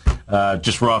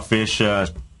just raw fish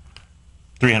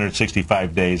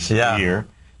 365 days a year,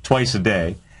 twice a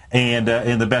day, and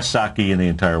the best sake in the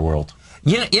entire world.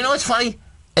 You know what's funny?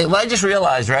 Well, I just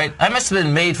realized, right? I must have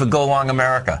been made for Go Long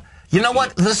America. You know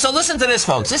what? So listen to this,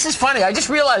 folks. This is funny. I just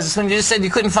realized this when you just said you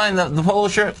couldn't find the polo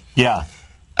shirt. Yeah.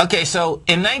 Okay, so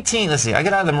I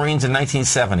got out of the Marines in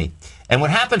 1970. And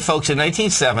what happened, folks, in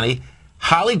 1970,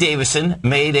 Harley Davidson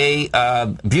made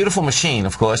a beautiful machine,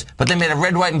 of course, but they made a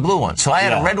red, white, and blue one. So I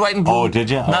had a red, white, and blue. Oh, did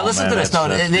you? Now listen to this.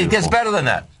 No, it gets better than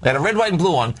that. I had a red, white, and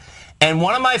blue one. And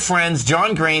one of my friends,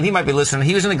 John Green, he might be listening,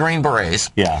 he was in the Green Berets.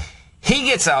 Yeah. He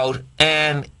gets out,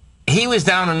 and he was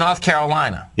down in North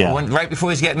Carolina right before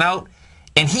he was getting out,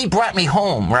 and he brought me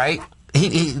home, right,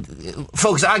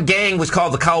 folks, our gang was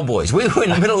called the Cowboys. We were in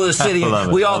the middle of the city.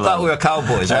 We all thought we were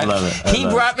cowboys, right? I love it. He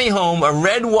brought me home a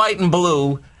red, white, and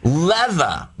blue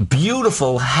leather,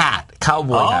 beautiful hat,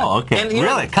 cowboy hat. Oh, okay. And,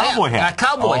 really? Cowboy hat? A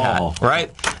cowboy hat, right?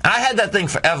 And I had that thing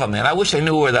forever, man. I wish I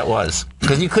knew where that was,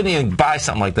 because you couldn't even buy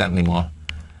something like that anymore.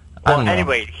 Well,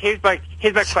 anyway, here's my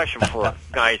question for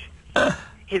guys.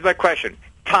 Here's my question.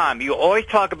 Tom, you always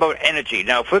talk about energy.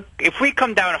 Now, if we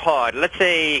come down hard, let's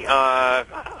say,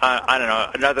 I don't know,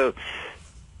 another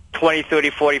 20, 30,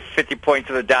 40, 50 points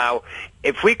of the Dow,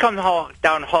 if we come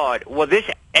down hard, will this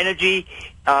energy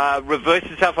reverse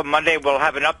itself on Monday? We'll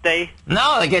have an up day?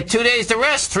 No, they get 2 days to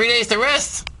rest, 3 days to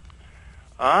rest.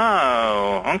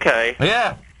 Oh, okay.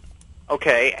 Yeah.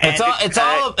 Okay. And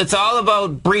it's all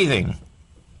about breathing,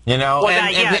 you know. Well,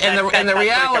 and the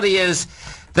reality is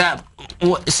that,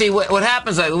 see, what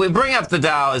happens, we bring up the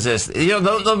Dow is this, you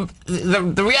know,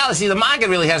 the reality, the market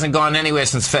really hasn't gone anywhere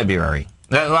since February.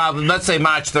 Well, let's say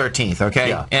March 13th, okay?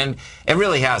 Yeah. And it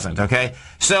really hasn't, okay?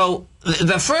 So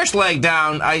the first leg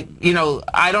down, I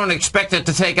don't expect it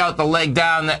to take out the leg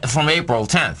down from April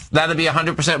 10th. That'd be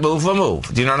 100% move for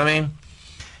move. Do you know what I mean?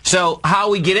 So how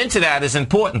we get into that is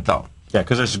important, though. Yeah,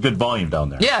 because there's good volume down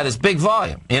there. Yeah, there's big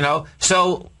volume, you know.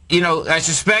 So, you know, I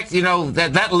suspect, you know,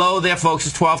 that low there, folks,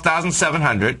 is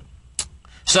 12,700.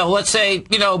 So let's say,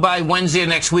 you know, by Wednesday of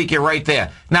next week, you're right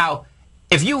there. Now,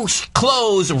 if you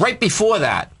close right before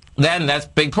that, then that's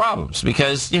big problems,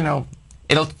 because, you know,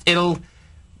 it'll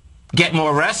get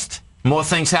more rest, more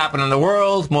things happen in the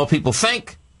world, more people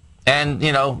think, and,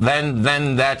 you know, then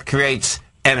that creates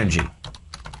energy.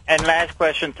 And last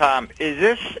question, Tom, is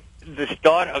this the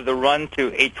start of the run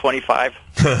to 825?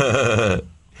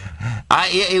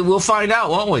 We'll find out,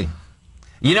 won't we?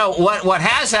 You know, what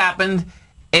has happened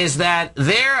is that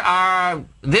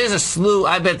there's a slew,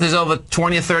 I bet there's over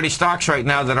 20 or 30 stocks right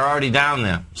now that are already down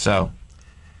there. So.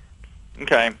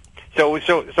 Okay. So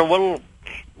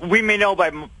we may know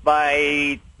by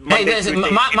Monday, hey,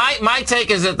 my take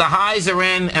is that the highs are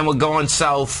in and we're going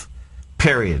south,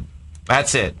 period.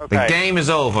 That's it. Okay. The game is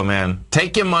over, man.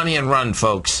 Take your money and run,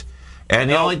 folks. And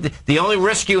the only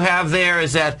risk you have there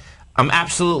is that I'm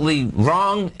absolutely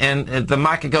wrong, and the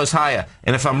market goes higher.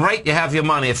 And if I'm right, you have your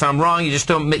money. If I'm wrong,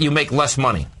 you make less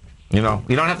money. You know,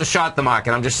 you don't have to short the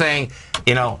market. I'm just saying,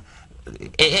 you know,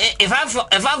 if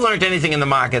I've learned anything in the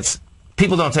markets,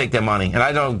 people don't take their money, and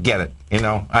I don't get it. You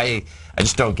know, I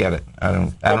just don't get it. I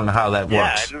don't know how that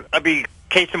works. Yeah, I'd be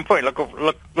case in point.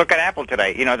 Look at Apple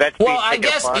today. You know, that's well. I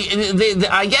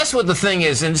guess what the thing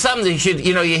is, and something you should,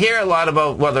 you know, you hear a lot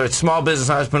about whether it's small business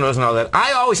entrepreneurs and all that.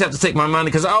 I always have to take my money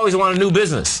because I always want a new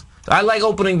business. I like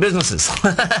opening businesses,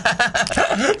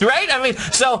 right? I mean,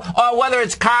 so whether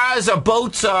it's cars or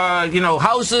boats or, you know,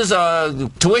 houses or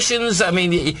tuitions, I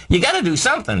mean, you got to do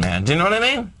something, man. Do you know what I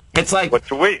mean? It's like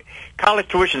college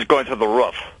tuition is going to the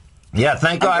roof. Yeah,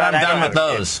 thank God I'm done with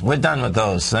those. We're done with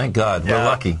those. Thank God. Yeah. We're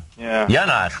lucky. Yeah. You're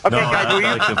not. Okay, no,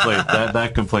 guys,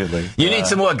 that completely. You need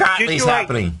some more Gottlys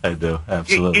happening. I do,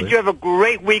 absolutely. You have a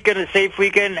great weekend, a safe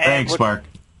weekend. Thanks, Mark.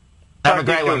 Have a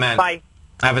great one, man. Bye.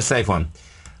 Have a safe one.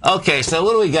 Okay, so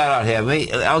what do we got out here?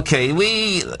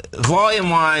 We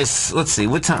volume-wise, let's see,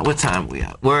 what time are we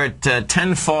at? We're at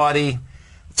 10:40.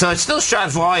 So it's still short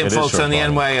volume, folks, on the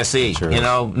NYSE. Sure, you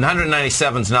know,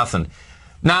 197's nothing.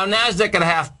 Now, NASDAQ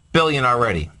at $500 million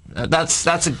already. That's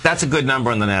a good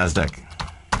number on the NASDAQ.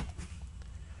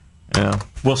 Yeah,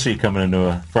 we'll see coming into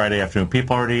a Friday afternoon.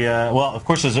 People already, well, of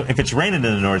course, if it's raining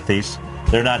in the Northeast,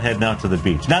 they're not heading out to the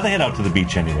beach. Now they head out to the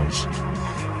beach anyways.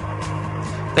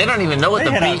 They don't even know what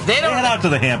the beach. They head out to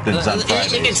the Hamptons on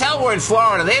Fridays. You can tell we're in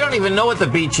Florida. They don't even know what the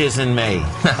beach is in May. No,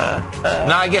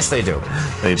 I guess they do.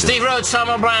 They do. Steve Rhodes, Tom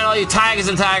O'Brien, all you Tigers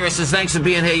and Tigresses, thanks for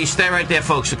being here. You stay right there,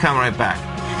 folks. We're coming right back.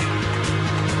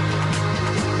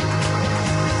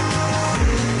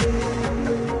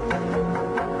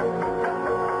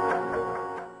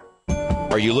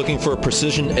 Are you looking for a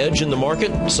precision edge in the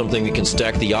market? Something that can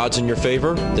stack the odds in your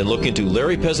favor? Then look into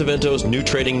Larry Pesavento's new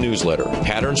trading newsletter,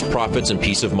 Patterns, Profits, and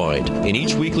Peace of Mind. In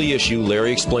each weekly issue,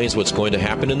 Larry explains what's going to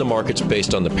happen in the markets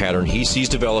based on the pattern he sees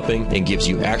developing and gives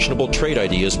you actionable trade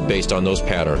ideas based on those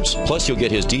patterns. Plus, you'll get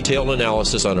his detailed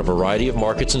analysis on a variety of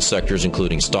markets and sectors,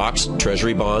 including stocks,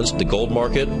 treasury bonds, the gold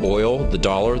market, oil, the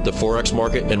dollar, the forex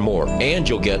market, and more. And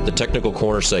you'll get the Technical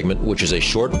Corner segment, which is a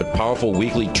short but powerful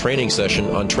weekly training session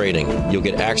on trading. You'll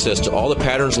you'll get access to all the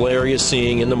patterns Larry is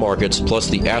seeing in the markets, plus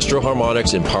the Astro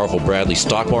Harmonics and powerful Bradley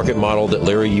stock market model that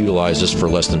Larry utilizes for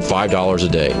less than $5 a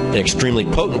day. An extremely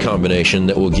potent combination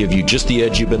that will give you just the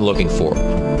edge you've been looking for.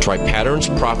 Try patterns,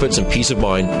 profits, and peace of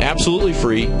mind absolutely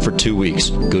free for 2 weeks.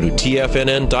 Go to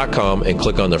TFNN.com and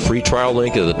click on the free trial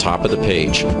link at the top of the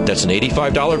page. That's an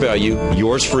 $85 value,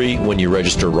 yours free when you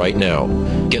register right now.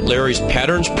 Get Larry's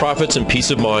patterns, profits, and peace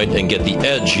of mind and get the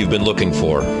edge you've been looking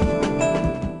for.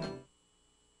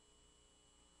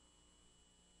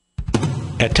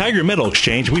 At Tiger Metal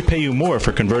Exchange, we pay you more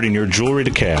for converting your jewelry to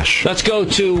cash. Let's go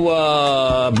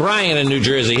to Brian in New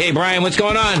Jersey. Hey, Brian, what's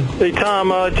going on? Hey, Tom,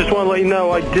 just want to let you know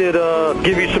I did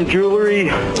give you some jewelry.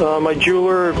 My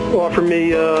jeweler offered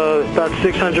me about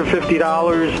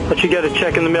 $650, but you get a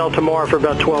check in the mail tomorrow for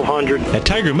about $1,200. At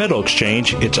Tiger Metal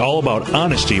Exchange, it's all about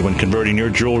honesty when converting your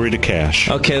jewelry to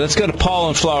cash. Okay, let's go to Paul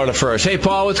in Florida first. Hey,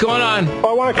 Paul, what's going on?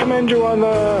 I want to commend you on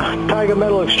the Tiger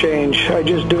Metal Exchange. I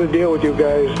just did a deal with you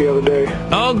guys the other day.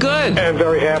 Oh, good. I'm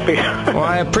very happy. Well,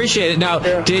 I appreciate it. Now,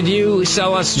 Did you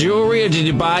sell us jewelry or did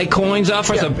you buy coins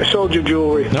off us? I sold you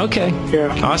jewelry. Okay.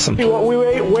 Yeah. Awesome. What we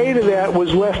weighted at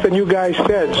was less than you guys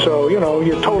said, so,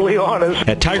 you're totally honest.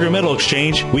 At Tiger Metal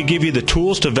Exchange, we give you the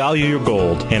tools to value your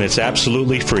gold, and it's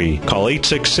absolutely free. Call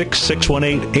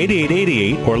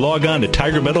 866-618-8888 or log on to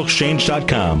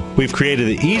TigerMetalExchange.com. We've created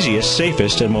the easiest,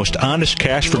 safest, and most honest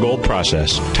cash for gold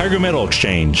process. Tiger Metal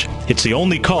Exchange. It's the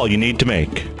only call you need to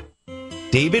make.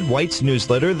 David White's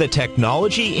newsletter, The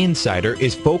Technology Insider,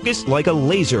 is focused like a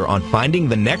laser on finding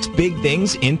the next big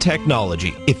things in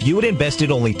technology. If you had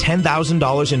invested only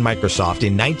 $10,000 in Microsoft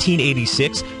in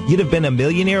 1986, you'd have been a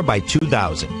millionaire by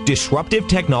 2000. Disruptive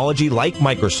technology like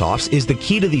Microsoft's is the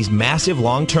key to these massive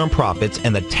long-term profits,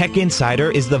 and the Tech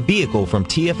Insider is the vehicle from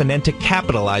TFNN to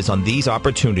capitalize on these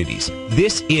opportunities.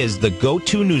 This is the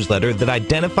go-to newsletter that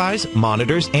identifies,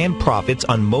 monitors, and profits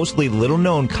on mostly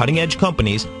little-known cutting-edge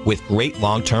companies with great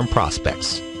long-term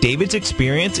prospects. David's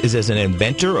experience is as an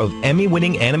inventor of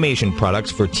Emmy-winning animation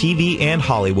products for TV and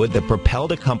Hollywood that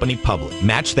propelled a company public.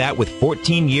 Match that with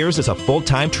 14 years as a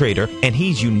full-time trader, and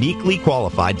he's uniquely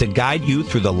qualified to guide you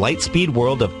through the light-speed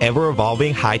world of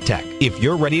ever-evolving high-tech. If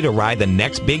you're ready to ride the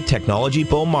next big technology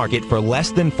bull market for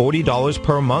less than $40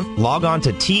 per month, log on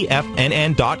to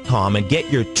TFNN.com and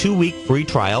get your 2-week free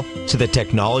trial to the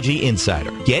Technology Insider.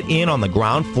 Get in on the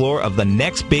ground floor of the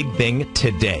next big thing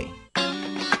today.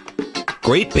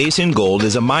 Great Basin Gold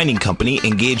is a mining company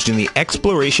engaged in the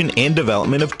exploration and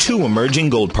development of 2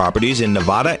 emerging gold properties in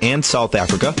Nevada and South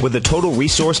Africa with a total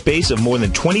resource base of more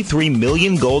than 23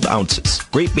 million gold ounces.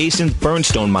 Great Basin's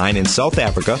Burnstone mine in South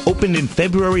Africa opened in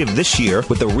February of this year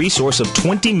with a resource of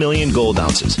 20 million gold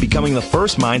ounces, becoming the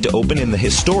first mine to open in the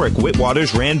historic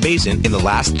Witwatersrand Rand Basin in the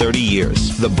last 30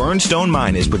 years. The Burnstone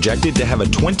mine is projected to have a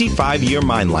 25-year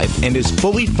mine life and is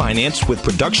fully financed with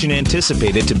production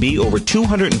anticipated to be over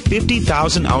 250,000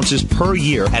 ounces per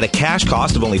year at a cash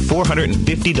cost of only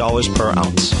 $450 per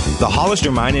ounce. The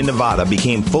Hollister mine in Nevada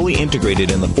became fully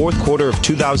integrated in the 4th quarter of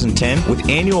 2010 with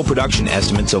annual production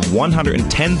estimates of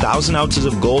 110,000 ounces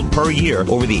of gold per year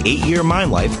over the 8-year mine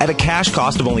life at a cash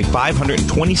cost of only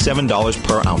 $527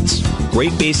 per ounce.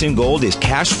 Great Basin Gold is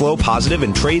cash flow positive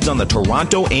and trades on the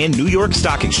Toronto and New York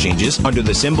stock exchanges under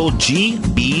the symbol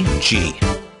GBG.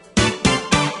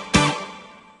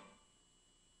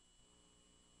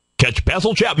 Catch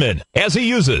Basil Chapman as he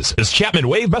uses his Chapman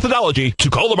Wave methodology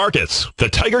to call the markets. The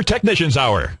Tiger Technicians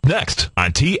Hour, next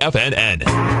on TFNN.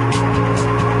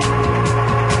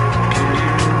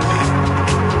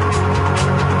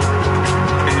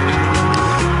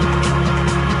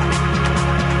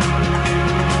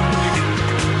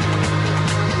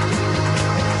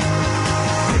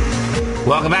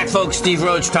 Welcome back, folks. Steve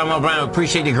Rhodes, Tom O'Brien. We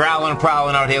appreciate you growling and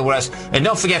prowling out here with us. And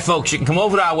don't forget, folks, you can come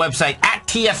over to our website at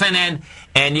TFNN,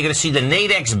 and you're going to see the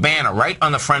Nadex banner right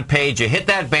on the front page. You hit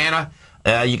that banner.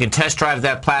 You can test drive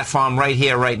that platform right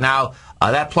here, right now.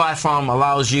 That platform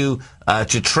allows you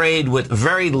to trade with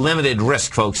very limited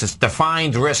risk, folks. It's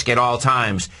defined risk at all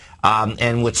times.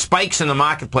 And with spikes in the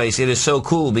marketplace, it is so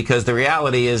cool because the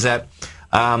reality is that,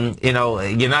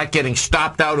 you're not getting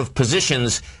stopped out of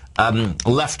positions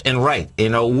left and right,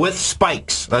 with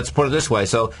spikes. Let's put it this way.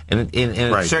 So in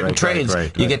certain trades,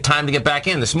 you get time to get back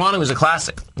in. This morning was a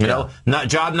classic.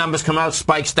 Job numbers come out,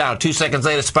 spikes down. 2 seconds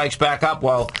later, spikes back up.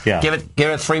 Well, give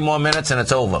it 3 more minutes and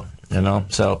it's over.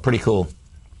 So pretty cool.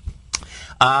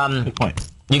 Good point.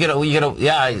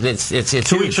 It's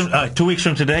 2 weeks from 2 weeks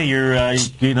from today. You're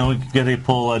going to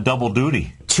pull double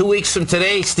duty. 2 weeks from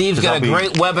today, Steve's got a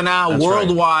great webinar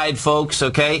worldwide, folks.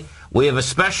 Okay, we have a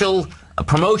special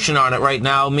promotion on it right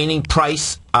now, meaning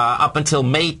price up until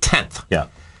May 10th. Yeah.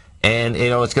 And,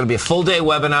 it's going to be a full-day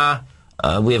webinar.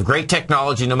 We have great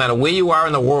technology no matter where you are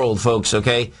in the world, folks,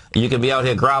 okay? You can be out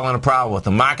here growling a problem with.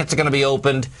 The markets are going to be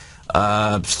opened.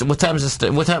 What time is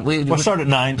this? What time? We'll start at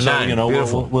 9,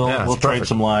 so, we'll trade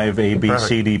some live A, B,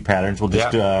 C, D patterns. We'll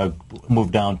just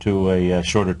move down to a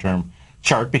shorter-term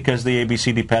chart because the A, B,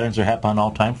 C, D patterns are on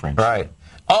all time frames. Right.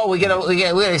 Oh, we got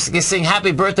to sing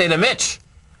happy birthday to Mitch.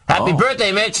 Happy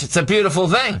birthday, Mitch. It's a beautiful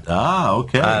thing. Ah,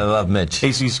 okay. I love Mitch.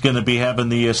 He's going to be having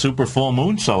the super full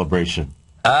moon celebration.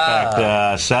 In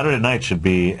fact, Saturday night should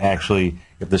be actually,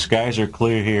 if the skies are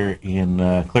clear here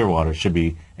in Clearwater, should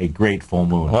be a great full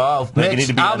moon. Well, Mitch,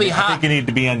 I think you need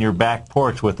to be on your back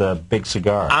porch with a big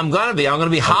cigar. I'm going to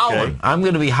be howling. Okay. I'm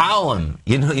going to be howling.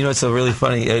 It's a really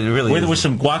funny. It really with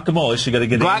some guacamole. So you got to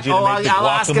get Angie to make the I'll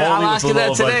ask you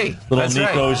that today. Little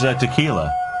Nico's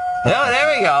tequila. Oh,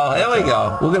 there we go. There we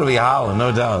go. We're going to be howling,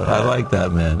 no doubt. I like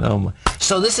that, man. Oh my.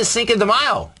 So this is Cinco de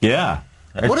Mayo. Yeah.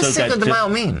 What does Cinco de Mayo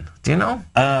mean? Do you know?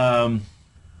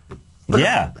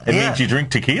 It means you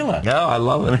drink tequila. No, I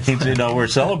love it. It means, we're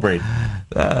celebrating.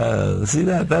 See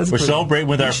that? We're celebrating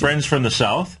with our friends from the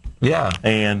South. Yeah.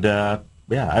 And, I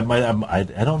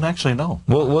don't actually know.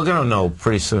 We're going to know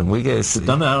pretty soon. We get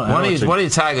one of you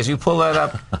tigers, you pull that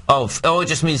up. It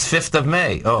just means 5th of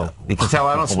May. Oh, you can tell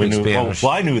I don't speak Spanish.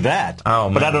 Well, I knew that. Oh,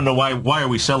 man. But I don't know why are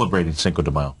we celebrating Cinco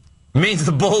de Mayo? Means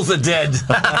the bulls are dead.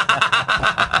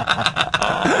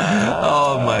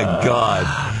 Oh, my God.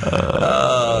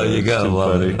 Oh, you got to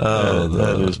love it. Oh,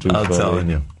 that is too funny. I'm telling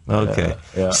you. Okay.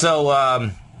 Yeah. So,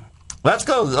 let's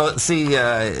go see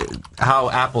how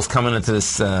Apple's coming into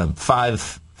this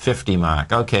 550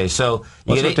 mark. Okay, so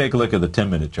let's take a look at the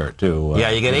 10-minute chart too.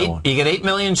 You get 8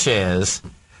 million shares.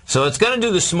 So it's going to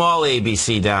do the small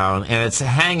ABC down, and it's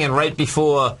hanging right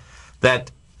before the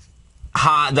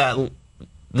highs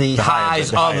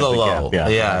of the low.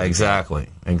 Yeah, exactly.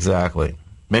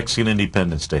 Mexican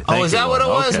Independence Day. Is that what it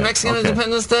was? Okay. Mexican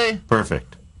Independence Day?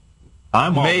 Perfect.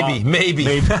 Maybe.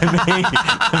 Maybe.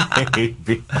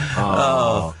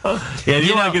 Oh. Yeah, you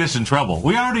don't want to get us in trouble.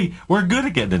 We're good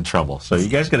at getting in trouble, so you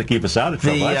guys got to keep us out of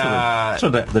trouble. That's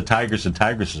what the Tigers and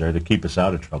Tigresses are, to keep us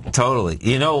out of trouble. Totally.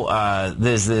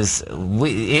 There's this.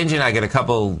 Angie and I get a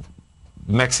couple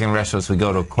Mexican restaurants we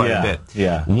go to quite a bit.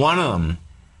 Yeah. One of them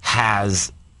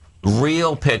has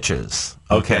real pictures.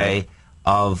 Okay.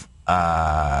 Of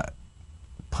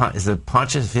is it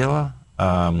Ponches Villa?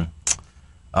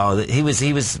 He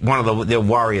was one of the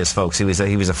Warriors folks. He was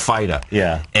a fighter.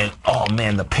 Yeah. And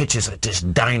man, the pitches are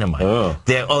just dynamite.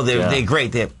 They're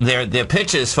great. They're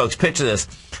pitches, folks. Picture this.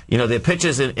 They're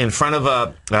pitches in front of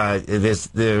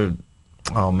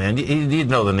oh man, you'd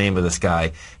know the name of this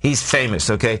guy. He's famous,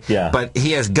 okay? Yeah. But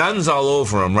he has guns all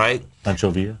over him, right?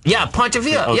 Pancho Villa? Yeah, Pancho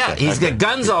Villa. Yeah, he's got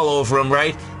guns all over him,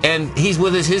 right? And he's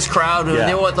with his crowd, and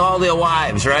they're with all their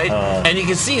wives, right? And you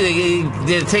can see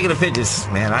they're taking the pictures.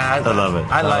 Man, I love it.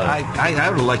 I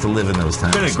would like to live in those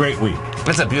times. It's been a great week.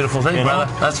 That's a beautiful thing,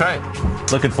 brother. That's right.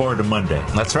 Looking forward to Monday.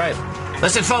 That's right.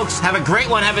 Listen, folks, have a great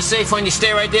one. Have a safe one. You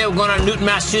stay right there. We're going on Newton,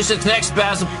 Massachusetts next.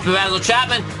 Basil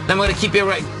Chapman. Then we're going to keep you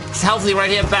healthy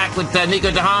right here back with Nico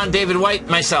DeHaan, David White,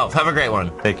 myself. Have a great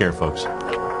one. Take care, folks.